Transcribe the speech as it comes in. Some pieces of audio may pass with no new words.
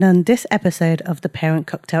On this episode of the Parent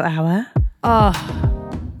Cocktail Hour,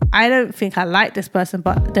 I don't think I like this person,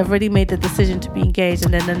 but they've already made the decision to be engaged,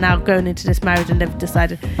 and then they're now going into this marriage, and they've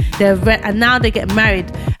decided and now they get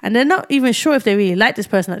married, and they're not even sure if they really like this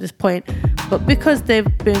person at this point. But because they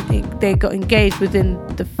got engaged within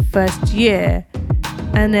the first year,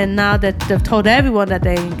 and then now that they've told everyone that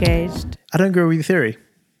they're engaged. I don't agree with your theory.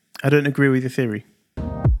 I don't agree with your theory.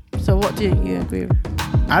 So what do you agree with?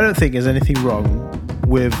 I don't think there's anything wrong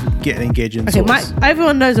with getting engaged in Okay,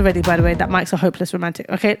 everyone knows already, by the way, that Mike's a hopeless romantic.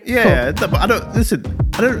 Okay, yeah, cool. But I don't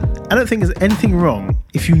think there's anything wrong.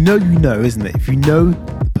 If you know, isn't it? If you know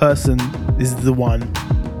the person is the one,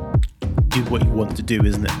 do what you want to do,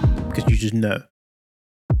 isn't it? Because you just know.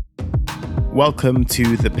 Welcome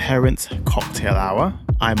to the Parent Cocktail Hour.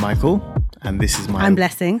 I'm Michael, and this is my... I'm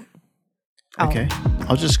Blessing. Okay.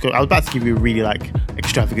 I was about to give you a really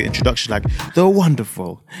extravagant introduction, the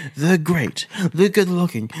wonderful, the great, the good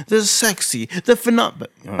looking, the sexy, the phenomenal.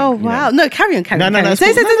 Oh wow! No, carry on. No,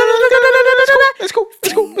 it's cool.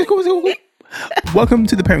 Welcome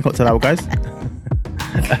to the Parent Cocktail Hour, guys.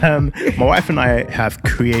 My wife and I have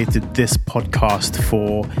created this podcast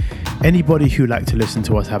for anybody who like to listen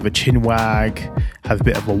to us have a chin wag, have a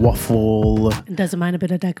bit of a waffle. Doesn't mind a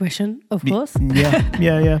bit of digression, of course. Yeah.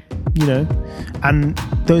 You know, and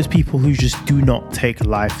those people who just do not take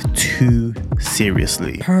life too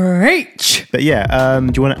seriously. Preach! But yeah,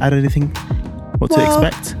 do you want to add anything? What to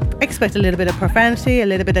expect? Expect a little bit of profanity, a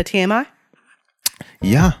little bit of TMI.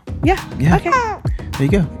 Yeah. Okay. There you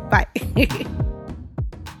go. Bye.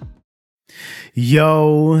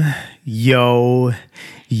 Yo.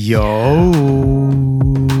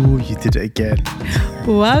 You did it again.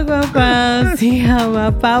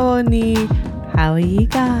 How are you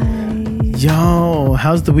guys? Yo,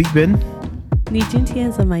 how's the week been?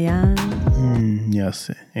 Yes,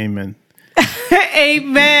 amen.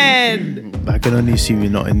 Amen. I can only assume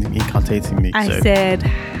you're not inculcating me. I said,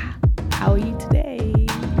 how are you today?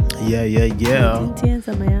 Yeah. Yo.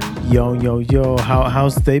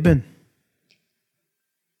 How's the day been?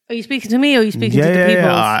 Are you speaking to me or are you speaking to the people?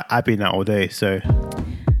 Yeah. I've been out all day, so.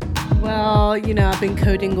 Well, I've been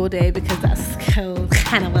coding all day because that's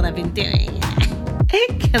kind of what I've been doing.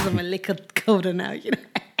 Because I'm a little coder now,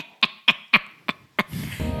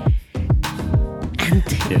 And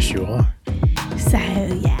yes, you are. So,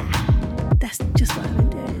 yeah, that's just what I've been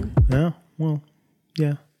doing. Yeah, well,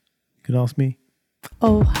 yeah. You can ask me.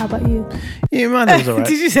 Oh, how about you? Yeah, my day was all right.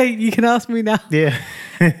 Did you say you can ask me now? Yeah.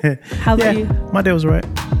 How about you? My day was all right.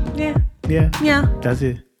 Yeah. Yeah. That's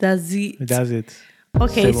it.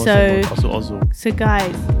 Okay, so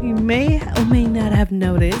guys, you may or may not have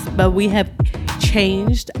noticed, but we have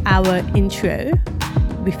changed our intro.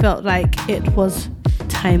 We felt like it was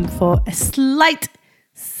time for a slight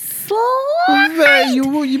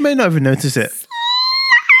you may not even notice it.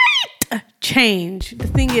 Slight change. The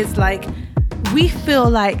thing is, we feel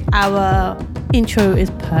like our intro is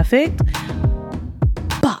perfect,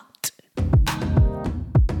 but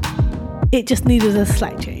it just needed a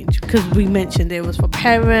slight change because we mentioned it was for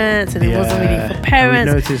parents and it wasn't really for parents.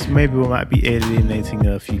 We noticed maybe we might be alienating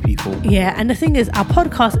a few people. Yeah, and the thing is, our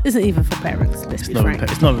podcast isn't even for parents. Let's be frank. We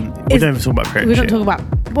don't even talk about parentship. We don't talk about.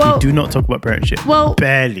 We do not talk about parentship. Well,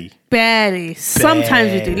 barely.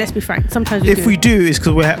 Sometimes we do. Let's be frank. Sometimes we do. If we do, it's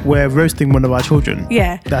because we're roasting one of our children.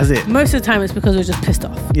 Yeah, that's it. Most of the time, it's because we're just pissed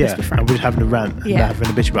off. Yeah, let's be frank. and we're having a rant and having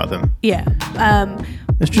a bitch about them. Yeah.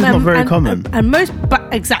 It's just not very common.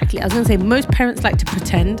 But exactly, I was going to say most parents like to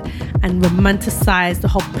pretend and romanticize the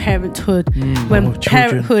whole parenthood when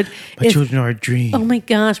parenthood my children are a dream. Oh my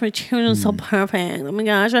gosh, my children are so perfect. Oh my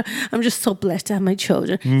gosh, I'm just so blessed to have my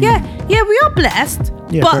children. Yeah, we are blessed.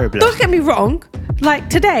 Yeah, but very blessed. Don't get me wrong.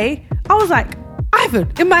 Today, I was like,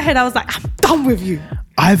 Ivan, in my head, I was like, I'm done with you.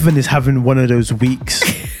 Ivan is having one of those weeks.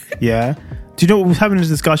 Yeah. Do you know what we was having this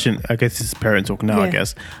discussion? I guess this is parent talk now, I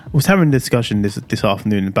guess. I was having a discussion this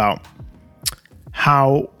afternoon about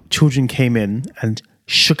how children came in and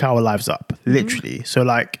shook our lives up, literally. So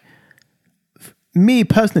me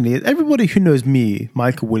personally, everybody who knows me,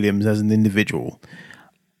 Michael Williams, as an individual,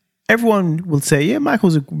 everyone will say, yeah,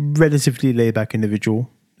 Michael's a relatively laid back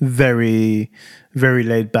individual. Very, very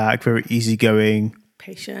laid back, very easygoing.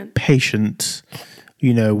 Patient,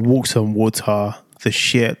 walks on water, the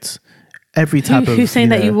shit. Every type of... Who's saying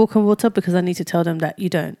that you walk on water? Because I need to tell them that you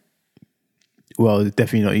don't. Well,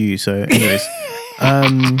 definitely not you. So anyways,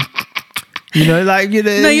 No,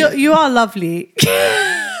 you are lovely.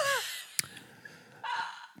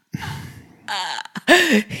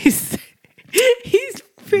 He's sticking his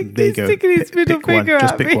middle finger at me.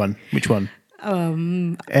 Just pick one. Which one?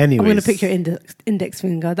 Anyways. I'm going to pick your index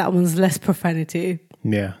finger. That one's less profanity.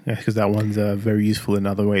 Yeah, because that one's very useful in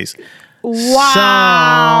other ways. Wow.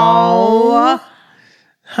 So,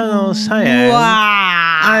 hello, saying.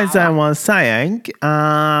 Wow. As I was saying,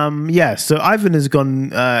 so Ivan has gone,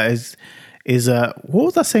 what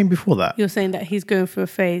was I saying before that? You're saying that he's going through a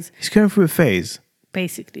phase. He's going through a phase.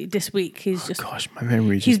 Basically, this week he's Gosh, my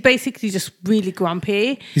memory. He's basically just really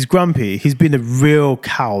grumpy. He's grumpy. He's been a real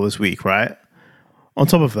cow this week, right? On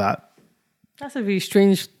top of that. That's a really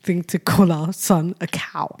strange thing to call our son a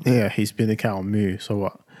cow. Yeah, he's been a cow. Moo. So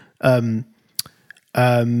what?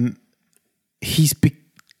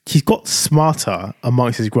 He's got smarter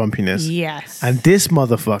amongst his grumpiness. Yes. And this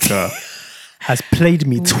motherfucker has played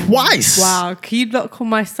me twice. Wow. Can you not call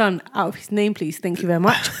my son out of his name, please? Thank you very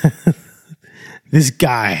much. This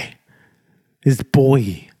guy, this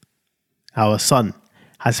boy, our son,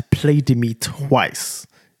 has played me twice.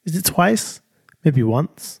 Is it twice? Maybe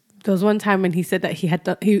once. There was one time when he said that he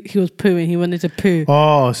was pooing. He wanted to poo.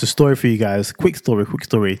 Oh, it's a story for you guys. Quick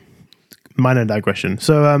story. Minor digression.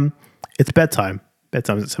 So it's bedtime.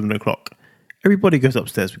 Bedtime's at 7 o'clock. Everybody goes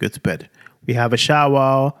upstairs. We go to bed. We have a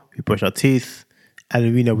shower. We brush our teeth.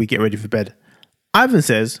 And we get ready for bed. Ivan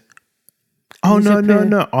says, oh,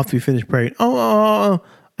 no. After we finish praying, I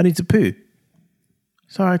need to poo.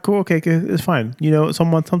 It's all right, cool. Okay, it's fine.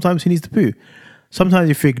 Sometimes he needs to poo. Sometimes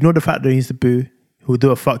if you ignore the fact that he needs to poo, he'll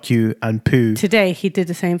do a fuck you and poo. Today, he did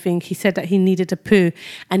the same thing. He said that he needed to poo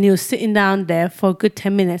and he was sitting down there for a good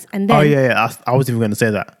 10 minutes. And then... Oh, yeah. I wasn't even going to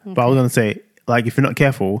say that. Okay. But I was going to say, if you're not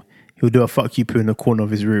careful, he'll do a fuck you poo in the corner of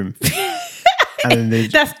his room. And then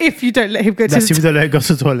that's if you don't let him go to the toilet. That's if you don't let him go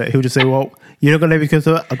to the toilet. He'll just say, well, you're not going to let me go to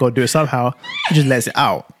the toilet. I've got to do it somehow. He just lets it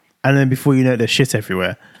out. And then before you know it, there's shit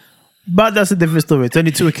everywhere. But that's a different story. It's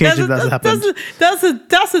only 2 occasions that's happened. That's a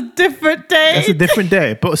different day. That's a different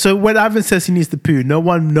day. But so when Ivan says he needs to poo, no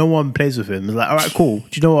one plays with him. It's like, all right, cool. Do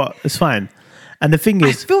you know what? It's fine. And the thing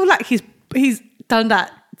is, I feel like he's done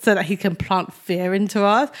that so that he can plant fear into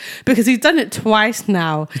us, because he's done it twice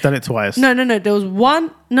now. He's done it twice. No. There was one.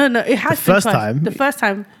 No. It has been twice. The first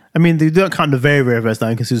time. I mean, they don't count the very, very first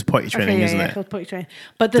time because it was potty training, isn't it? It was potty training.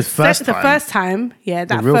 But the first time,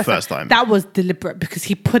 that was deliberate because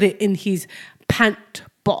he put it in his pant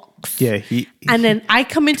box. Yeah, and then I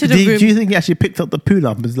come into the room. Do you think he actually picked up the poo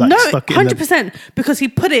lump and stuck it 100%, because he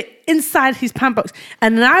put it inside his pant box,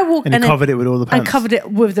 and then I walk and covered it with all the pants. And covered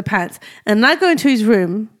it with the pants, and I go into his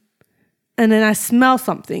room, and then I smell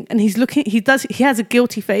something, and he's looking. He has a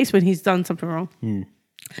guilty face when he's done something wrong.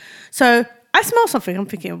 So I smell something. I'm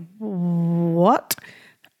thinking, what?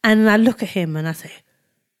 And I look at him and I say,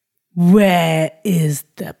 where is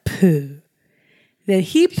the poo? Then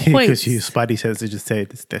he points. Because your spidey senses just say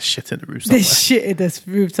there's shit in the room somewhere. There's shit in this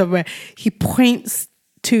room somewhere. He points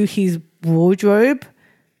to his wardrobe.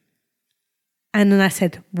 And then I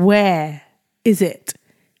said, where is it?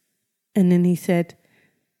 And then he said,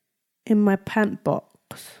 in my pant box.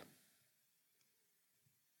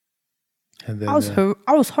 And then, I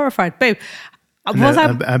was horrified, babe.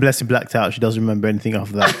 And Blessing blacked out. She doesn't remember anything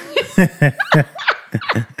after that.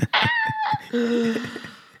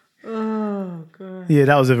 Oh God! Yeah,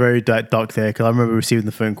 that was a very dark day, because I remember receiving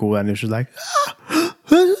the phone call and it was like,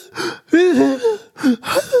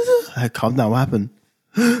 hey, calm down. What happened?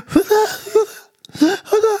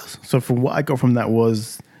 So from what I got from that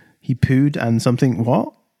was he pooed and something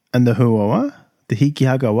what and the huwa the hiki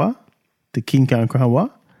haga wa the kinkan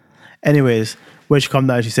krawa. Anyways, when she come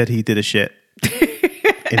down, she said he did a shit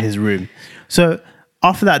in his room. So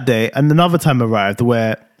after that day, and another time arrived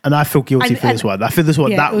where, and I feel guilty for this one. I feel this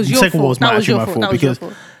one, that second one was actually my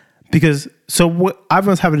fault because so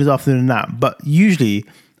Ivan's having his afternoon nap, but usually,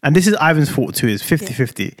 and this is Ivan's fault too, is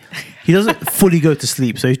 50-50. He doesn't fully go to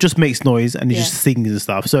sleep, so he just makes noise and he just sings and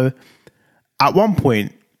stuff. So at one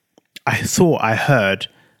point, I thought I heard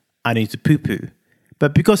I need to poo-poo.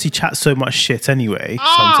 But because he chats so much shit anyway,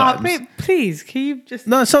 sometimes. Babe, please, can you just...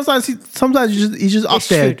 No, sometimes he's just up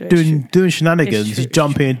there doing shenanigans. He's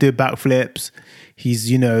jumping, doing backflips.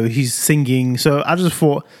 He's singing. So I just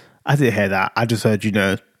thought, I didn't hear that. I just heard,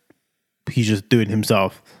 he's just doing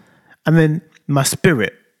himself. And then my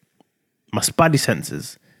spirit, my spidey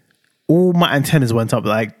senses, all my antennas went up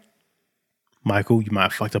like, Michael, you might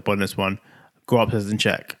have fucked up on this one. Go upstairs and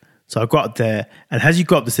check. So I got up there, and as you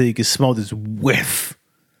go up the stairs, you can smell this whiff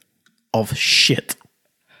of shit.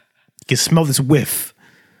 You can smell this whiff.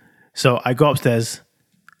 So I go upstairs,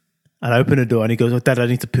 and I open the door, and he goes, "Oh, Dad, I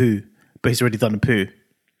need to poo." But he's already done the poo.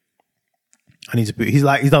 I need to poo. He's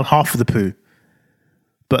done half of the poo.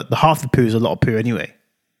 But the half of the poo is a lot of poo anyway.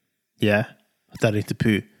 Yeah? Dad, I need to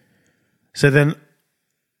poo. So then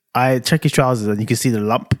I check his trousers, and you can see the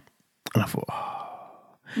lump. And I thought, oh.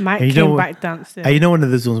 Mike came back downstairs. And you know one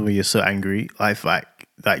of those ones where you're so angry, like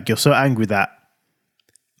you're so angry that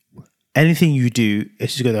anything you do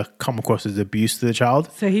is just gonna come across as abuse to the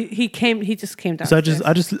child. So he just came downstairs.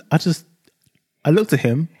 So I looked at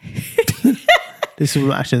him. This was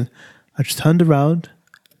my action. I just turned around,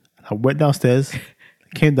 I went downstairs,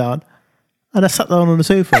 came down, and I sat down on the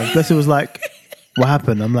sofa. And Blessing was like, "What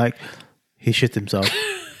happened?" I'm like, "He shit himself."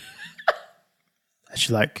 And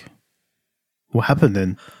she's like, "What happened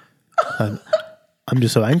then?" And I'm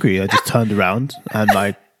just so angry. I just turned around and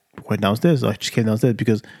like went downstairs. I just came downstairs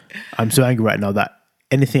because I'm so angry right now that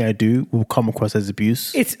anything I do will come across as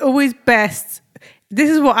abuse. It's always best. This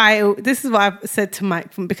is what I've said to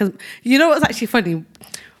Mike, because you know what's actually funny?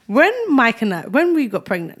 When Mike and I, when we got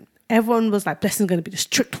pregnant, everyone was like, Blessing's going to be the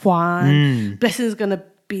strict one. Blessing's going to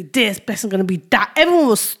be this. Blessing's going to be that. Everyone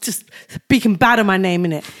was just speaking bad on my name,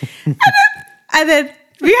 innit? and then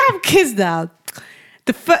we have kids now.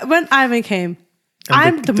 When Ivan came,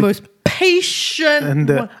 I'm the most patient.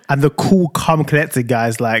 And the cool, calm, collected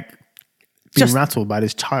guys like being rattled by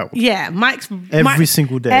this child. Yeah, Mike's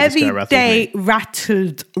single day. Every day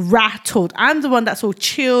rattled. I'm the one that's all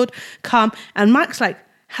chilled, calm, and Mike's like,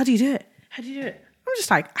 "How do you do it? How do you do it?" I'm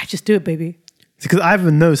just like, "I just do it, baby." It's because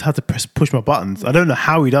Ivan knows how to push my buttons. I don't know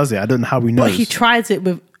how he does it. I don't know how he knows. But he tries it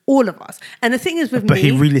with all of us. And the thing is with me, but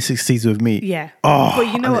he really succeeds with me. Yeah. Oh,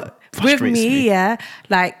 but you know what? With me, yeah,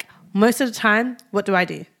 like most of the time, what do? I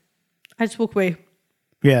just walk away.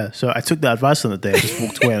 Yeah. So I took that advice on the day. I just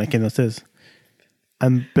walked away and I came downstairs.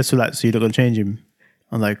 And Bess was like, "So you're not going to change him?"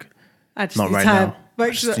 I'm like, "Not right now. I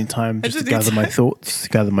just need time just to gather my thoughts,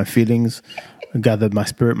 gather my feelings, gather my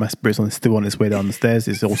spirit. My spirit's still on its way down the stairs.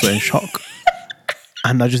 It's also in shock.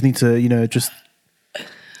 And I just need to,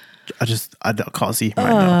 I can't see him right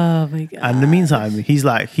now." Oh my God. And in the meantime, he's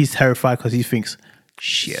terrified because he thinks,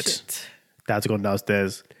 shit, Dad's gone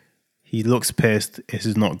downstairs. He looks pissed. This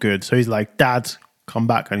is not good. So he's like, "Dad, come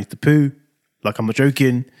back. I need to poo." Like, I'm not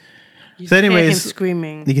joking. So anyways, hear him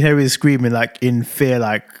screaming. You can hear him screaming like in fear,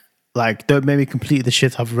 like don't make me complete the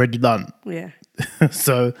shit I've already done. Yeah.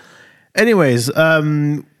 So anyways, which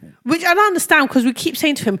I don't understand, because we keep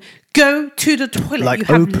saying to him, "Go to the toilet." Like, you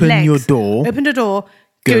have open legs. your door. Open the door.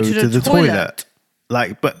 Go to the toilet.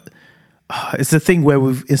 Like, but it's the thing where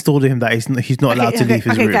we've installed in him that he's not allowed to leave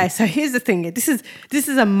his room. Okay, guys. So here's the thing. This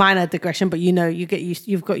is a minor digression, but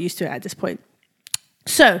you've got used to it at this point.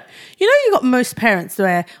 So, you got most parents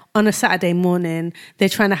where on a Saturday morning, they're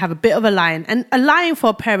trying to have a bit of a line. And a line for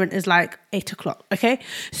a parent is like 8 o'clock, okay?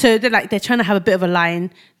 So they're trying to have a bit of a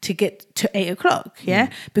line to get to 8 o'clock, yeah?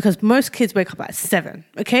 Because most kids wake up at 7,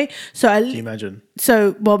 okay? So Can you imagine?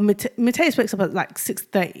 So, well, Mateus wakes up at like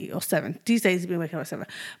 6:30 or 7. These days he's been waking up at 7.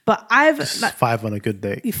 But I've... Like, 5 on a good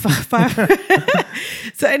day.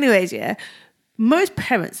 5. So anyways, yeah, most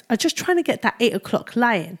parents are just trying to get that 8 o'clock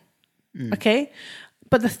lie-in, okay?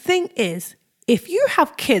 But the thing is, if you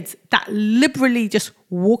have kids that liberally just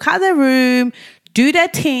walk out of their room, do their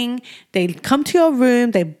thing, they come to your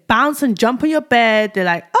room, they bounce and jump on your bed, they're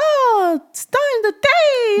like, "Oh, starting the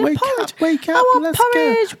day. Wake up, I want let's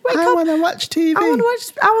porridge. go. Wake I up. want to watch TV. I want to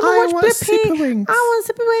watch Blippi. Super Wings. I want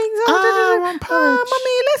Super Wings. I want porridge.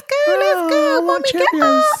 Mommy, let's go. Mommy, get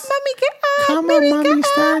up. Mommy, get up. Come on, Mommy,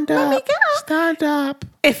 stand up. Mommy, get up. Stand up."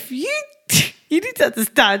 If you need to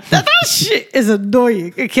understand that shit is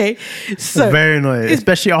annoying, okay? So very annoying,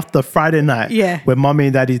 especially after Friday night, when Mommy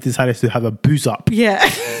and Daddy decided to have a booze up,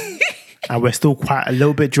 and we're still quite a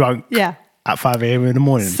little bit drunk, at 5 a.m. in the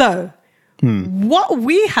morning. So what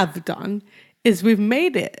we have done is we've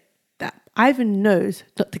made it that Ivan knows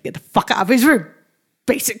not to get the fuck out of his room,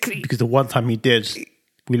 basically. Because the one time he did,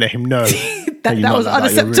 we let him know that was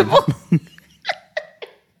unacceptable.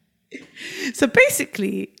 So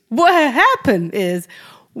basically, what had happened is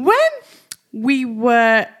when we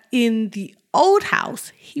were in the old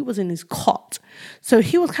house, he was in his cot. So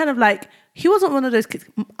he was kind of like, he wasn't one of those kids.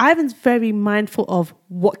 Ivan's very mindful of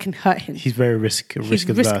what can hurt him. He's very risk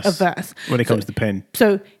averse when it comes to pain.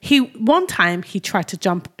 So one time he tried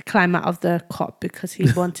to climb out of the cot because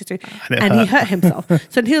he wanted to, and he hurt himself.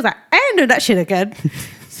 So he was like, "I ain't doing that shit again."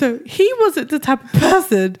 So he wasn't the type of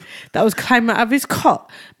person that was climbing out of his cot.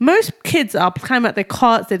 Most kids are climbing out their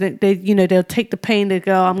cots. They'll take the pain. They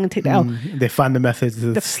go, "I'm going to take the L." They find the method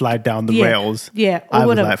to slide down the rails. Yeah, or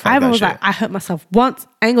whatever. Ivan was like, "I hurt myself once.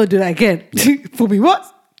 I ain't going to do that again." For me once,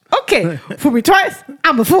 okay. For me twice,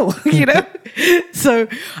 I'm a fool. So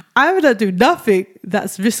I would not do nothing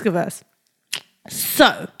that's risk averse.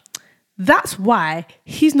 So that's why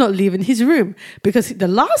he's not leaving his room, because the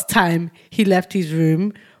last time he left his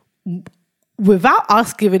room without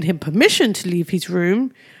us giving him permission to leave his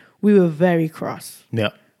room, we were very cross.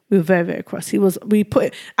 Yeah. We were very, very cross. We put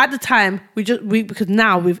it, at the time, because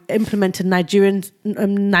now we've implemented Nigerian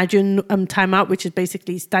timeout, which is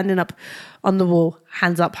basically standing up on the wall,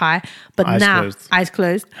 hands up high. But eyes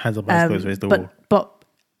closed. Hands up, eyes closed, raise the wall. But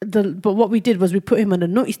what we did was we put him on a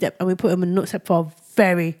naughty step, and we put him on a naughty step for a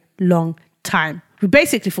very long time. We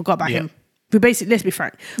basically forgot about him. Let's be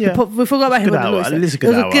frank. Yeah. We forgot about him on the naughty step. At least a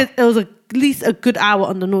good hour. It was at least a good hour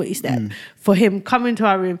on the naughty step for him coming to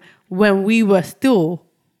our room when we were still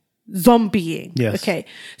zombieing. Yes. Okay.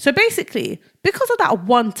 So basically, because of that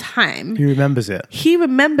one time, he remembers it.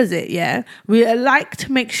 Yeah. We like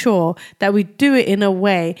to make sure that we do it in a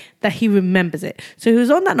way that he remembers it. So he was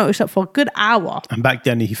on that naughty step for a good hour. And back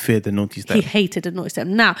then he feared the naughty step. He hated the naughty step.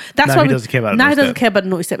 Now he doesn't care about the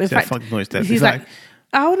naughty step. In fact, fuck the naughty step. He's like,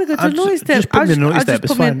 I want to go to the naughty step. Just put me in the naughty step.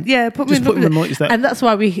 It's fine. Put me in the naughty step. And that's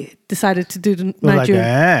why we decided to do the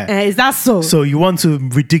Nigerian. Is that so? So you want to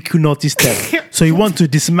ridicule naughty step? So you want to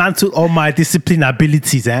dismantle all my discipline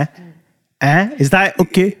abilities, eh? Is that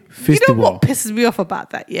okay? What pisses me off about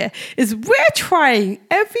that, is we're trying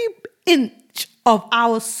every inch of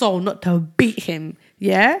our soul not to beat him.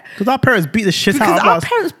 Yeah, because our parents beat the shit out of us. Our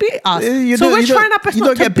parents beat us, so we're trying our best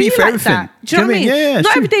not to be like that. Do you know what I mean? Yeah,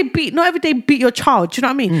 not every day beat your child. Do you know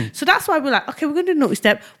what I mean? So that's why we're like, okay, we're going to do naughty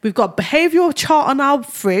step. We've got behavioural chart on our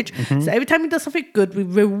fridge. So every time he does something good, we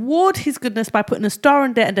reward his goodness by putting a star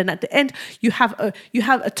on there, and then at the end you have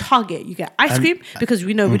a target. You get ice cream because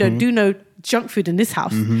we know we don't do no junk food in this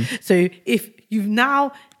house. So if you've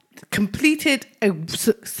now completed a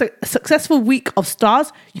successful week of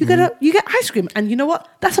stars, you get ice cream, and you know what?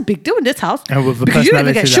 That's a big deal in this house. And with the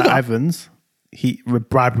personality that Ivan's,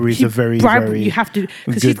 bribery is a very you have to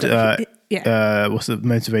good. What's the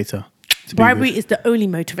motivator? Bribery is the only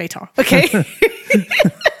motivator. Okay.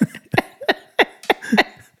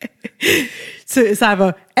 So it's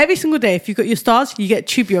either every single day, if you got your stars, you get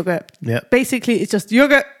tube yogurt. Yeah. Basically, it's just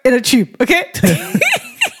yogurt in a tube. Okay.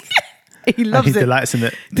 He loves it. He delights in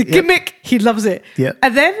it. The gimmick, he loves it. Yeah.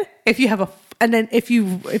 And then if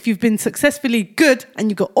you've been successfully good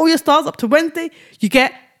and you got all your stars up to Wednesday, you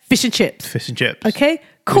get fish and chips. Fish and chips. Okay.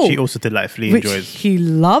 Cool. Which he also delightfully enjoys. He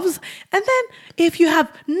loves. And then if you have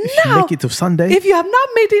you make it till Sunday. If you have not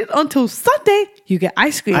made it until Sunday, you get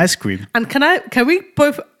ice cream. Ice cream. And can we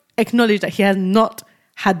both acknowledge that he has not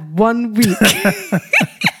had 1 week?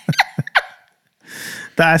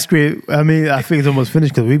 The ice cream, I think it's almost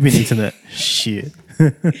finished because we've been eating it. Shit.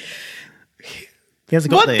 He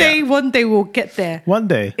hasn't got there yet. One day we'll get there. One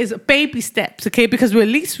day. It's baby steps, okay? Because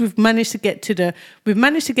we've managed to get to the to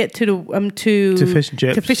fish and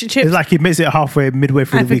chips. To fish and chips. It's like he makes it midway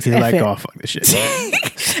through the week and he's like, oh, fuck this shit.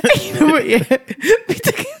 You know what? Yeah.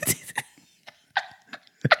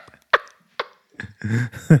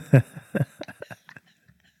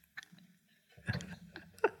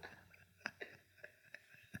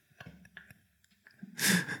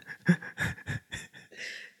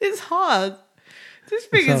 It's hard. This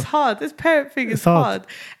thing is hard. This parent thing is hard.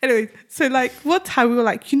 Anyway, so one time we were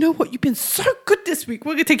like, you know what? You've been so good this week.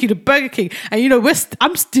 We're going to take you to Burger King. And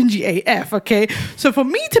I'm stingy AF, okay? So for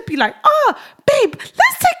me to be like, babe,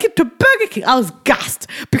 let's take him to Burger King. I was gassed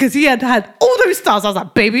because he had all those stars. I was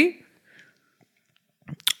like, baby,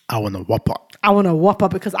 I want a Whopper. I want a Whopper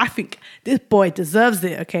because I think this boy deserves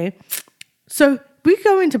it, okay? So we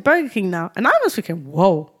go into Burger King now. And I was thinking,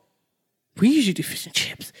 whoa, we usually do fish and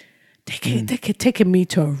chips. Taking me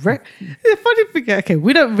to a the funny thing, okay,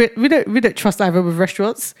 we don't trust either with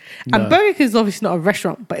restaurants, and Burger King is obviously not a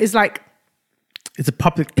restaurant, but it's like it's a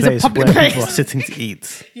public place where people are sitting to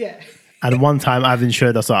eat. Yeah. And one time, Ivan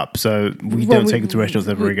showed us up, so we don't take him to restaurants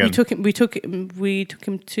ever again. We took him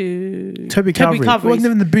to Toby Carvery. It wasn't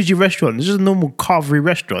even the bougie restaurant; it's just a normal carvery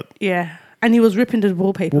restaurant. Yeah, and he was ripping the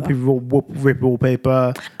wallpaper. Rip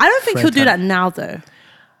wallpaper. I don't think he'll do that now, though.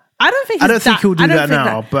 I don't think he'll do that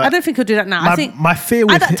now. But I don't think he'll do that now. I think my fear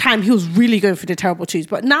with at that time he was really going for the terrible twos,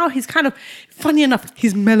 but now he's kind of, funny enough,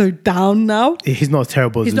 he's mellowed down now. He's not as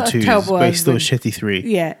terrible as the twos, but he's still a shitty 3.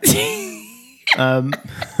 Yeah.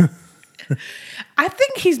 I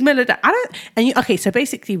think he's mellowed down. So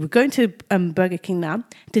basically we're going to Burger King now.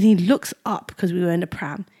 Then he looks up because we were in the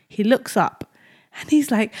pram. He looks up and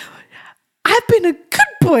he's like, I've been a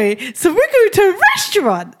good boy, so we're going to a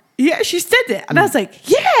restaurant. He actually said it, and I was like,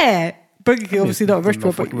 "Yeah, Burger King, obviously not a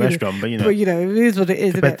restaurant, but it is what it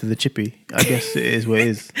is." Compared to the Chippy, I guess it is what it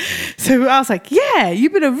is. So I was like, "Yeah,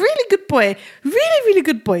 you've been a really good boy, really, really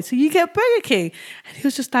good boy. So you get Burger King." And he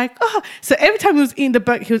was just like, "Oh." So every time he was eating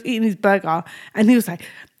he was eating his burger, and he was like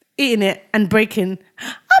eating it and breaking.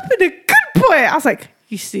 I've been a good boy. I was like,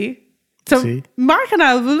 "You see." So Mark and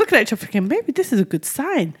I were looking at each other, thinking, "Maybe this is a good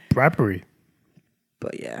sign." Bribery.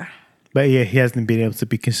 But yeah. But yeah, he hasn't been able to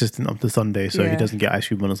be consistent up to Sunday, so he doesn't get ice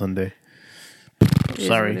cream on a Sunday.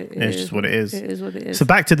 Sorry, it's just what it is. It is what it is. So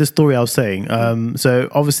back to the story I was saying. So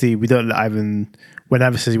obviously we don't let Ivan, when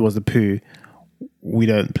Ivan says he wants the poo, we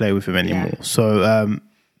don't play with him anymore. Yeah. So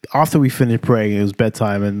after we finished praying, it was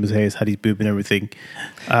bedtime and Mateus had his boob and everything.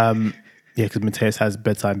 Because Mateus has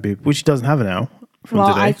bedtime boob, which he doesn't have now. Well,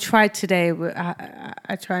 today. I tried today, but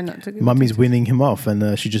I try not to. Mummy's winning him off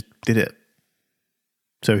and she just did it.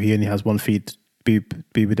 So he only has one feed boob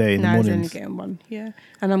a day in the mornings. He's only getting one, yeah.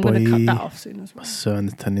 And I'm going to cut that off soon as well. My son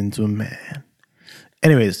has turned into a man.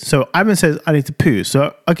 Anyways, so Ivan says, I need to poo.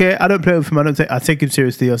 So, okay, I don't play with him. I take him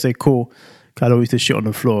seriously. I say, cool. I don't used to shit on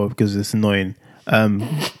the floor because it's annoying.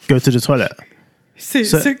 Go to the toilet.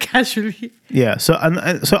 So casually. Yeah. So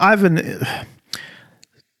Ivan,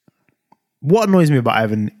 what annoys me about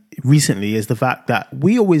Ivan recently is the fact that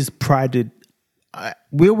we always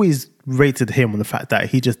rated him on the fact that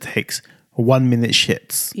he just takes 1 minute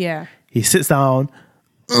shits. Yeah. He sits down,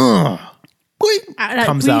 comes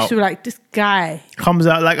out. This guy. Comes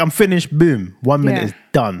out like, I'm finished, boom. 1 minute is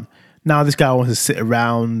done. Now this guy wants to sit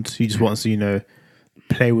around. He just wants to,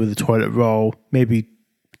 play with the toilet roll. Maybe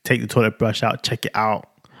take the toilet brush out, check it out.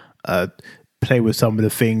 Play with some of the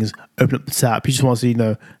things. Open up the tap. He just wants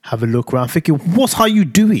to, have a look around. Thinking, what are you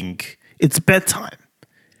doing? It's bedtime.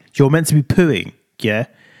 You're meant to be pooing. Yeah.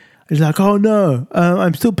 He's like, oh no,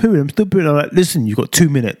 I'm still pooing. I'm like, listen, you've got 2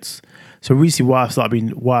 minutes. So recently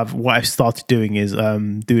what I've started doing is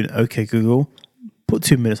doing okay Google, put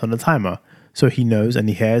 2 minutes on the timer. So he knows and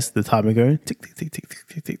he hears the timer going tick, tick, tick, tick, tick,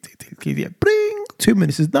 tick, tick, tick, tick, tick, bling, 2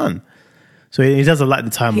 minutes is done. So he doesn't like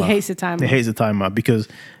the timer. He hates the timer. He hates the timer because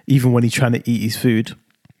even when he's trying to eat his food,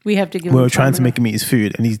 we have to give him we're trying to make him eat his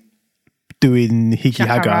food and he's doing hiki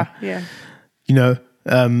haga. Yeah.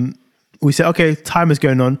 We say, okay, timer's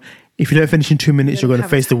going on. If you don't finish in 2 minutes, you're going to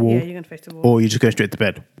face the wall. Yeah, you're going to face the wall. Or you're just going straight to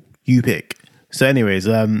bed. You pick. So anyways,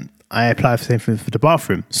 I apply for the same thing for the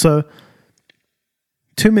bathroom. So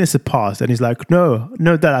 2 minutes have passed and he's like, no,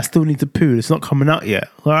 Dad, I still need to poo. It's not coming out yet.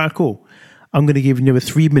 All right, cool. I'm going to give you another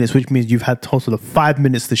 3 minutes, which means you've had a total of 5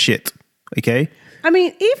 minutes to shit. Okay? I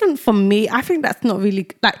mean, even for me, I think that's not really,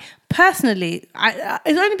 personally,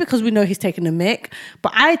 it's only because we know he's taking a mick,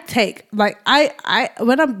 but I take,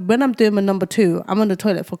 when I'm doing my number 2, I'm on the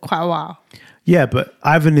toilet for quite a while. Yeah, but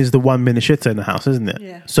Ivan is the 1 minute shitter in the house, isn't it?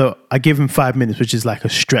 Yeah. So I give him 5 minutes, which is like a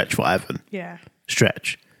stretch for Ivan. Yeah.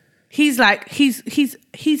 Stretch. He's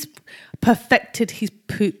perfected his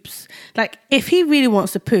poops. Like, if he really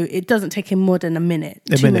wants to poo, it doesn't take him more than a minute.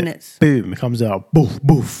 2 minutes. Boom, it comes out. Boof,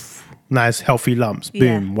 boof. Nice, healthy lumps.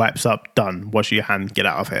 Boom, wipes up, done. Wash your hand, get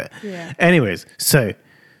out of here. Yeah. Anyways, so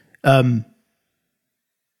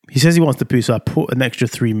he says he wants to poo, so I put an extra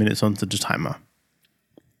 3 minutes onto the timer.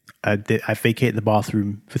 I vacate the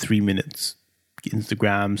bathroom for 3 minutes.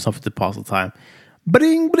 Instagram, something to pass the time.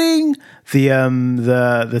 Bring, bring.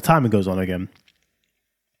 The timer goes on again.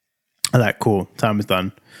 I'm like, cool, time is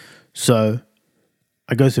done. So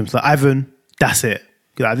I go to him, it's like, Ivan, that's it.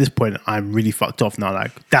 Because at this point, I'm really fucked off now.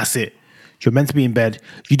 Like, that's it. You're meant to be in bed.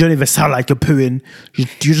 You don't even sound like you're pooing. You're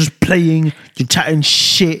just playing. You're chatting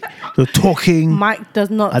shit. You're talking. Mike does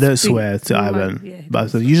not. I don't swear to Ivan.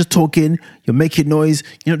 But you're just talking. You're making noise.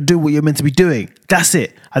 You don't do what you're meant to be doing. That's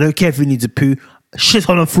it. I don't care if you need to poo. Shit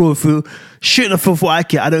on the floor, shit on the floor for I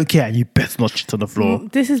care. I don't care. You better not shit on the floor.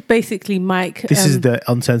 This is basically Mike. This is the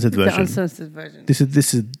uncensored version. The uncensored version.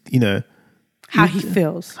 This is how he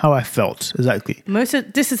feels. How I felt, exactly.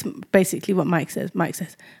 This is basically what Mike says. Mike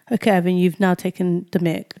says, okay, Ivan, you've now taken the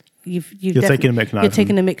mic. You're taking the mic now. You're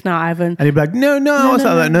taking the mic now, Ivan. And he'd be like, no. You're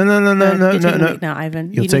taking the mic now,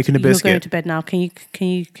 Ivan. You're taking the biscuit. You're going to bed now. Can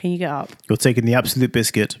you get up? You're taking the absolute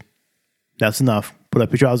biscuit. That's enough. Pull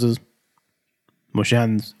up your trousers. Wash your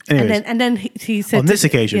hands. Anyways, and then he said on this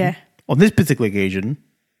occasion, on this particular occasion,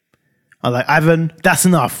 I'm like, Ivan, that's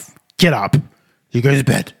enough. Get up. You go to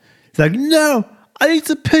bed. He's like, no, I need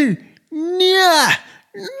to poo. Yeah.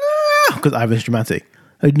 Because Ivan's dramatic.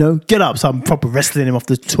 Like, no, get up. So I'm proper wrestling him off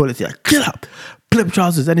the toilet. He's like, get up. Pull up your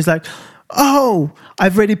trousers. And he's like, oh,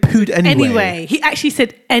 I've already pooed anyway. He actually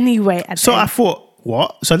said anyway. So I thought,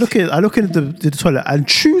 what? So I look into the toilet and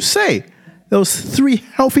true say, there was 3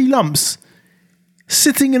 healthy lumps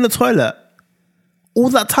sitting in the toilet all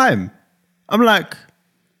that time. I'm like,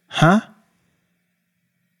 huh?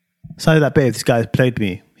 So that babe, this guy's played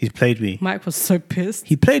me. He's played me. Mike was so pissed.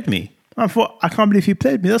 He played me. I thought, I can't believe he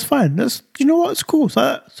played me. That's fine. You know what? It's cool.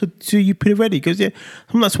 So you put it ready. Because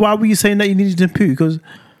that's why were you saying that you needed to poo? Because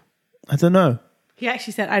I don't know. He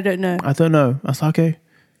actually said, I don't know. I don't know. I was like, okay.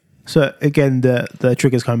 So again, the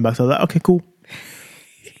trigger's coming back. So I was like, okay, cool.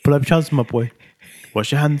 Pull up your trousers, my boy.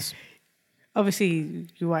 Wash your hands. Obviously,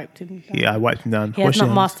 you wiped him down. Yeah, I wiped him down. He has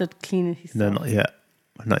not mastered cleaning his No, not yet.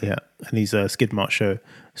 And he's a skid mark show.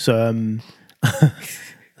 So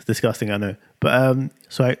it's disgusting, I know. But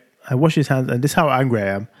so I wash his hands, and this is how angry I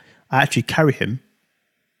am. I actually carry him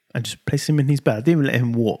and just place him in his bed. I didn't even let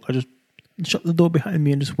him walk. I just shut the door behind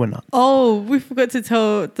me and just went up. Oh, we forgot to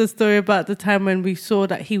tell the story about the time when we saw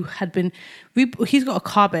that he had been. He's got a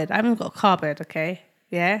car bed. I haven't got a car bed. Okay,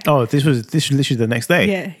 yeah. Oh, this was literally the next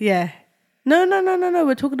day. Yeah. No.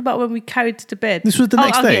 We're talking about when we carried to bed. This was the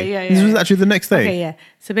next day. Yeah. This was actually the next day. Okay, yeah.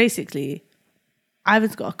 So basically,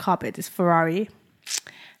 Ivan's got a car bed. It's Ferrari,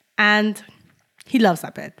 and he loves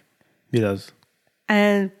that bed. He does.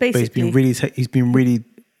 And basically, he's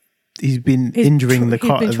been injuring the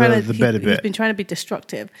bed a bit. He's been trying to be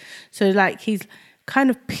destructive. So like he's kind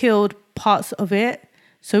of peeled parts of it.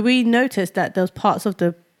 So we noticed that those parts of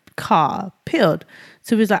the car peeled.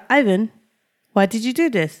 So we was like, Ivan, why did you do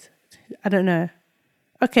this? I don't know.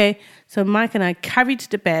 Okay, so Mike and I carried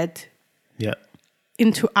the bed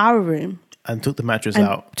into our room. And took the mattress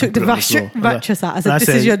out. Took the mattress out. I said, this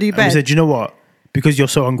is your new bed. I said, you know what? Because you're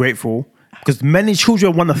so ungrateful, because many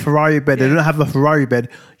children want a Ferrari bed, they don't have a Ferrari bed,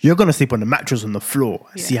 you're going to sleep on the mattress on the floor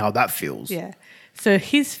and see how that feels. Yeah. So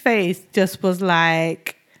his face just was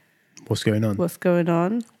like... What's going on? What's going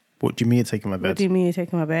on? What do you mean you're taking my bed? What do you mean you're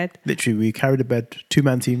taking my bed? Literally, we carried the bed,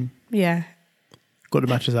 2-man team. Yeah. Got the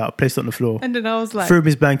mattress out, placed it on the floor. And then I was like... Threw him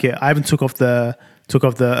his blanket. I even took off the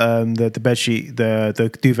bed sheet,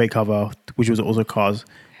 the duvet cover, which was also cars.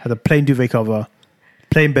 Had a plain duvet cover,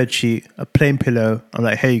 plain bed sheet, a plain pillow. I'm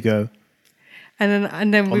like, here you go. And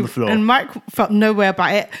then on the floor. And Mike felt nowhere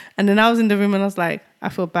about it. And then I was in the room and I was like, I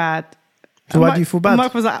feel bad. So why do you feel bad?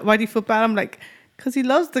 Mike was like, why do you feel bad? I'm like, because he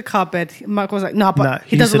loves the car bed. Mike was like, but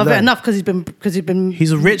he doesn't love it enough because he's been.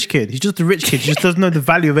 He's a rich kid. He's just a rich kid. He just doesn't know the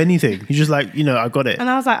value of anything. He's just like, I got it. And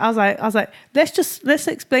I was like, let's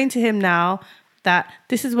explain to him now that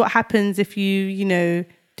this is what happens if you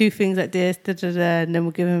do things like this, and then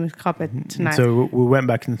we'll give him his car bed tonight. So we went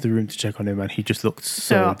back into the room to check on him, and he just looked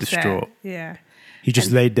so distraught. Yeah. He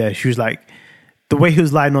just laid there. She was like, the way he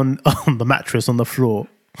was lying on the mattress on the floor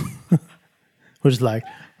was like,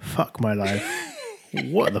 fuck my life.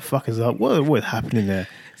 What the fuck is that? What is happening there?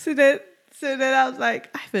 So then I was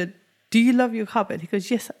like, Ivan, do you love your car bed? He goes,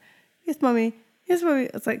 yes, mommy. Yes, mommy.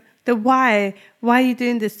 I was like, then why are you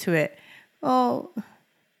doing this to it? Oh,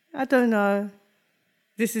 I don't know.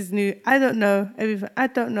 This is new. I don't know. I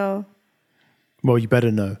don't know. Well, you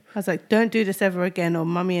better know. I was like, don't do this ever again, or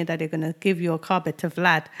mommy and daddy are going to give your car bed to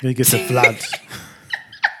Vlad. You get to Vlad.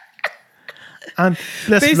 And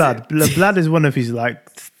bless Vlad. Vlad is one of his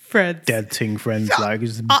friends. Dead ting friends. It's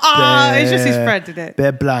just his friend, isn't it?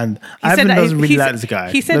 They're bland. Ivan doesn't really like this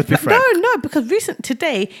guy. He said, let's be frank. No, because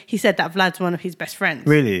today he said that Vlad's one of his best friends.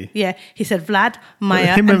 Really? Yeah. He said Vlad,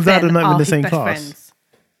 Maya, him and Vlad are not in the same class. Friends.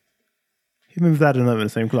 Him and Vlad are not in the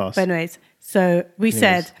same class. But anyways, so we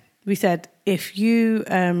said if you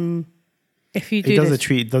do he doesn't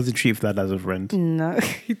treat Vlad as a friend. No,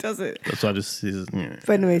 he doesn't. That's why I just. But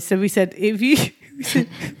anyway, so we said if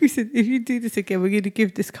you do this again, we're going to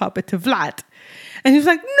give this carpet to Vlad, and he was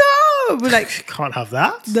like, no. We're like, can't have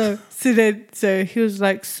that. No. So he was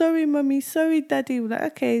like, sorry, mummy, sorry, daddy. We're like,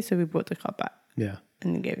 okay. So we brought the car back. Yeah,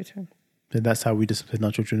 and then gave it to him. And that's how we discipline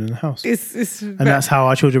our children in the house. And that's how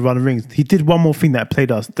our children run rings. He did one more thing that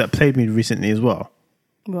played me recently as well.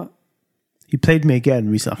 What? He played me again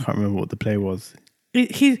recently. I can't remember what the play was.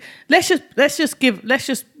 Let's just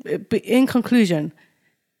in conclusion,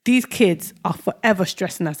 these kids are forever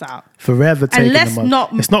stressing us out. Forever taking them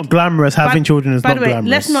on. It's not glamorous. Having children is not glamorous. By the way,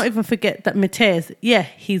 let's not even forget that Mateus,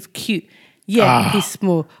 he's cute. He's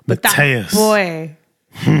small. But Mateus. That boy.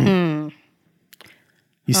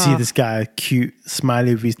 You see this guy, cute,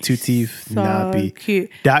 smiley with his 2 teeth. So cute.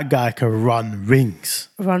 That guy can run rings.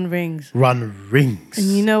 Run rings. And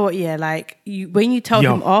you know what? Yeah, when you tell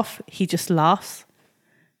him off, he just laughs.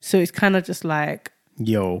 So it's kind of just like,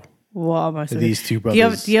 what am I saying? These two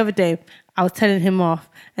brothers. The other day, I was telling him off,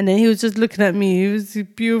 and then he was just looking at me. He was a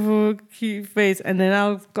beautiful, cute face, and then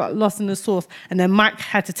I got lost in the sauce. And then Mike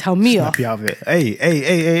had to tell me off. Snap you out of it.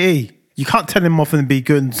 Hey. You can't tell him off and be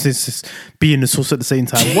good and be in the sauce at the same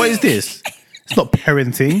time. What is this? It's not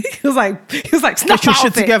parenting. He was like, snap get your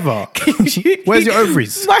shit together. Where's your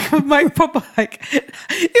ovaries? Mike proper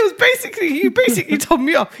he basically told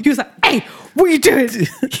me off. He was like, hey, what are you doing? He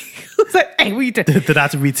was like, hey, what are you doing? Did I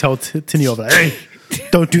have to retell Tinny off like, hey,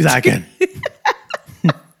 don't do that again.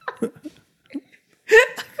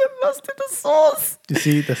 Lost in the sauce. You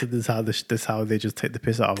see, that's how they just take the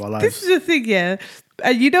piss out of our lives. This is the thing, yeah.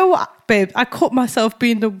 And you know what, babe? I caught myself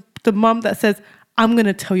being the mum that says, I'm going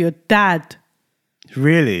to tell your dad.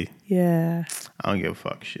 Really? Yeah. I don't give a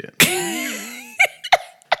fuck shit.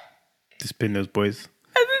 Just pin those boys.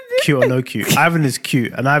 Cute or no cute. Ivan is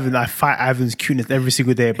cute. And I fight Ivan's cuteness every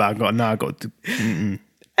single day, but I got to... Mm-mm.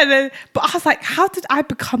 And then, but I was like, how did I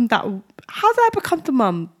become the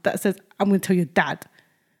mum that says, I'm going to tell your dad?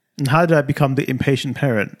 And how did I become the impatient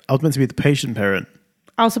parent? I was meant to be the patient parent.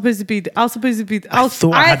 I thought I was going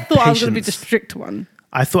to be the strict one.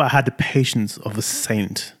 I thought I had the patience of a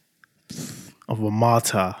saint, of a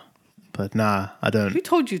martyr, but nah, I don't. Who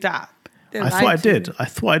told you that? I thought I did.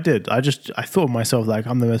 I thought of myself like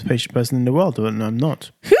I'm the most patient person in the world, but I'm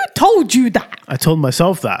not. Who told you that? I told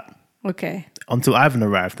myself that. Okay. Until Ivan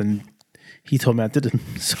arrived and he told me I didn't.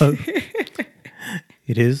 So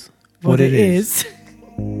it is what it is.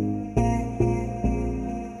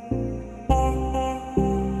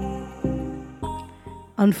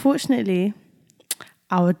 Unfortunately,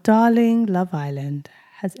 our darling Love Island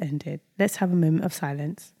has ended. Let's have a moment of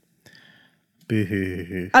silence.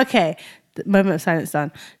 Boo-hoo. Okay, the moment of silence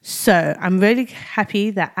done. So I'm really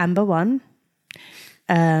happy that Amber won.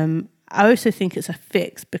 I also think it's a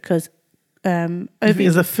fix because Ovi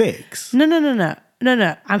is a fix.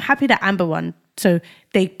 No. I'm happy that Amber won. So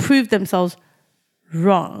they proved themselves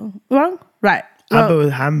wrong. Right.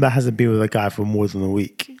 Well, Amber hasn't been with a guy for more than a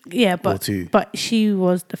week. Yeah, or two. But she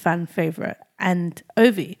was the fan favorite, and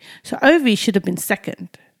Ovi. So Ovi should have been second.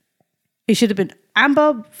 It should have been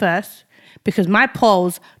Amber first because my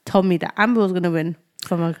polls told me that Amber was going to win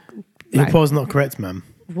from a. Your polls not correct, ma'am.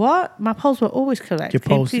 What? My polls were always correct. Your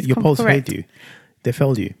polls failed you. They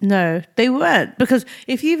failed you. No, they weren't. Because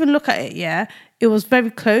if you even look at it, yeah, it was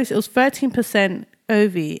very close. It was 13%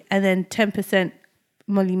 Ovi and then 10%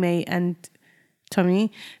 Molly-Mae and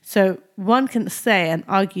Tommy. So one can say and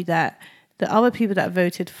argue that the other people that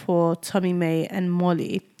voted for Tommy-Mae and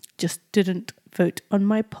Molly just didn't vote on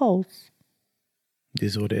my polls.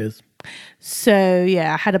 This is what it is. So,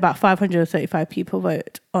 yeah, I had about 535 people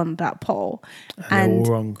vote on that poll. And they're all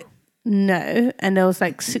wrong. No, and there was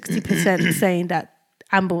like 60% saying that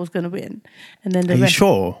Amber was going to win, and then Are you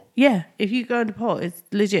sure? Yeah, if you go in the poll, it's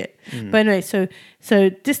legit. But anyway, so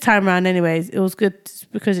this time around, anyways, it was good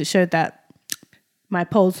because it showed that my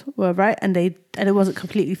polls were right, and it wasn't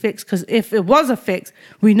completely fixed. Because if it was a fix,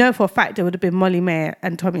 we know for a fact it would have been Molly-Mae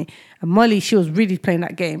and Tommy. And Molly, she was really playing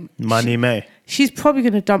that game. Molly-Mae. She's probably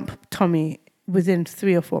going to dump Tommy within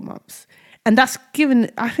 3 or 4 months, and I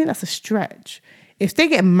think that's a stretch. If they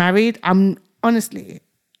get married, I don't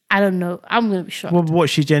know. I'm going to be shocked. Well,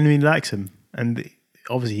 what, she genuinely likes him? And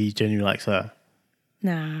obviously he genuinely likes her.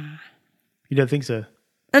 Nah. You don't think so?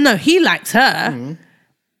 No, he likes her,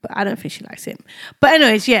 but I don't think she likes him. But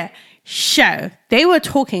anyways, yeah. So they were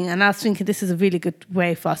talking, and I was thinking this is a really good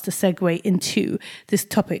way for us to segue into this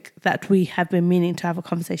topic that we have been meaning to have a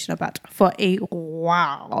conversation about for a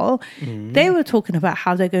while. They were talking about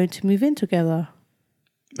how they're going to move in together.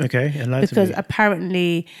 Okay, because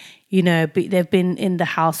apparently, they've been in the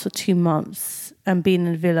house for 2 months and been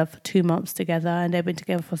in the villa for 2 months together, and they've been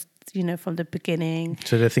together for from the beginning.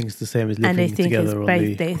 So they think it's the same as living together.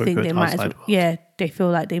 They think they might as well. Yeah, they feel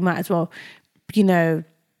like they might as well,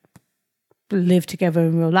 live together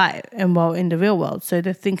in real life and in the real world. So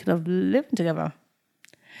they're thinking of living together,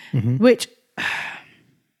 which.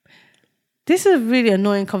 This is a really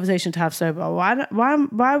annoying conversation to have sober. Why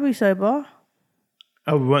are we sober?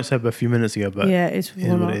 Oh, we weren't sober a few minutes ago, but yeah, it's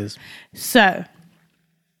what it is. So,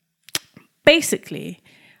 basically,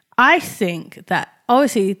 I think that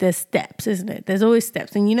obviously there's steps, isn't it? There's always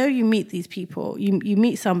steps. And you meet these people, you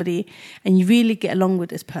meet somebody and you really get along with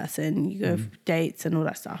this person. You go for dates and all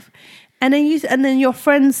that stuff. And then your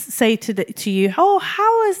friends say to you, oh,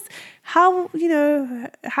 how is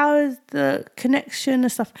the connection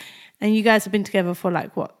and stuff? And you guys have been together for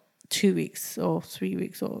 2 weeks or 3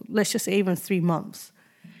 weeks, or let's just say even 3 months.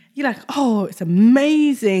 You're like, oh, it's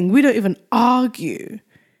amazing. We don't even argue.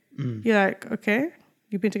 You're like, okay,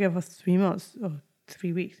 you've been together for 3 months or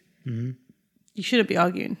 3 weeks. You shouldn't be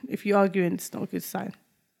arguing. If you're arguing, it's not a good sign.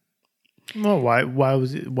 Well, why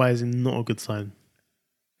is it not a good sign?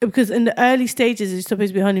 Because in the early stages, it's supposed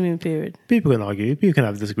to be honeymoon period. People can argue. People can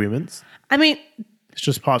have disagreements. I mean, it's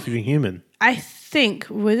just part of being human. I think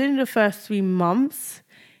within the first 3 months,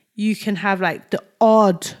 you can have the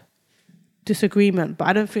odd disagreement, but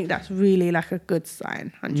I don't think that's really a good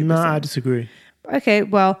sign. 100%. No, I disagree. Okay,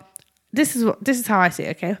 well, this is how I see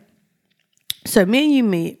it. Okay, so me and you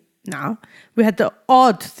meet now. We had the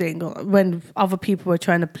odd thing when other people were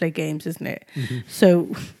trying to play games, isn't it?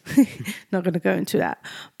 So, not going to go into that.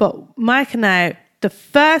 But Mike and I, the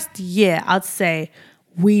first year, I'd say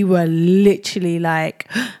we were literally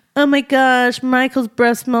oh my gosh, Michael's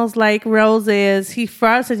breath smells like roses. He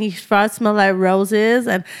farts and his farts smell like roses.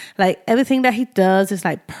 And like everything that he does is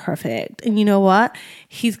like perfect. And you know what?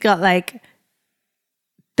 He's got like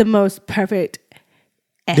the most perfect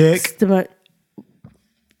dick.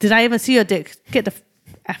 Did I even see your dick? Get the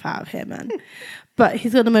F out of here, man. But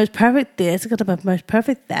he's got the most perfect this, he's got the most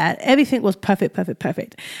perfect that. Everything was perfect.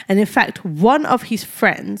 And in fact, one of his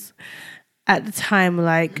friends at the time,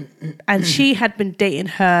 like, and she had been dating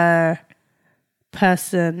her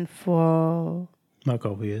person for a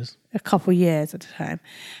couple years at the time.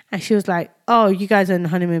 And she was like, oh, you guys are in the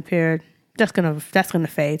honeymoon period. That's gonna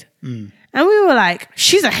fade. And we were like,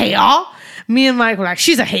 she's a hater. Me and Mike were like,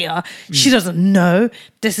 she's a hater. She doesn't know.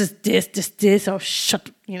 This is this. Or shut,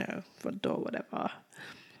 front door, whatever.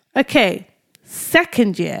 Okay,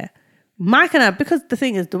 second year, Mike and I, because the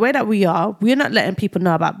thing is, the way that we're not letting people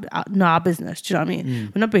know about our business. Do you know what I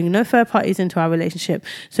mean? We're not bringing no third parties into our relationship.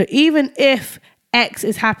 So even if X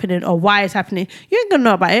is happening or Y is happening, you ain't gonna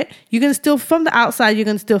know about it. You're gonna still, from the outside, you're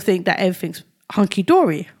gonna still think that everything's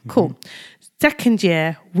hunky-dory. Cool. Second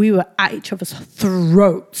year, we were at each other's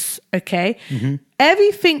throats, okay?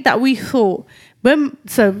 Everything that we thought,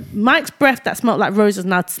 so Mike's breath that smelled like roses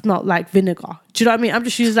now smelled like vinegar. Do you know what I mean? I'm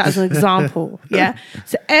just using that as an example, yeah?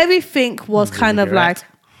 So everything was kind of like,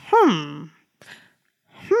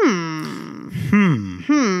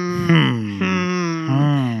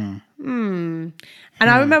 And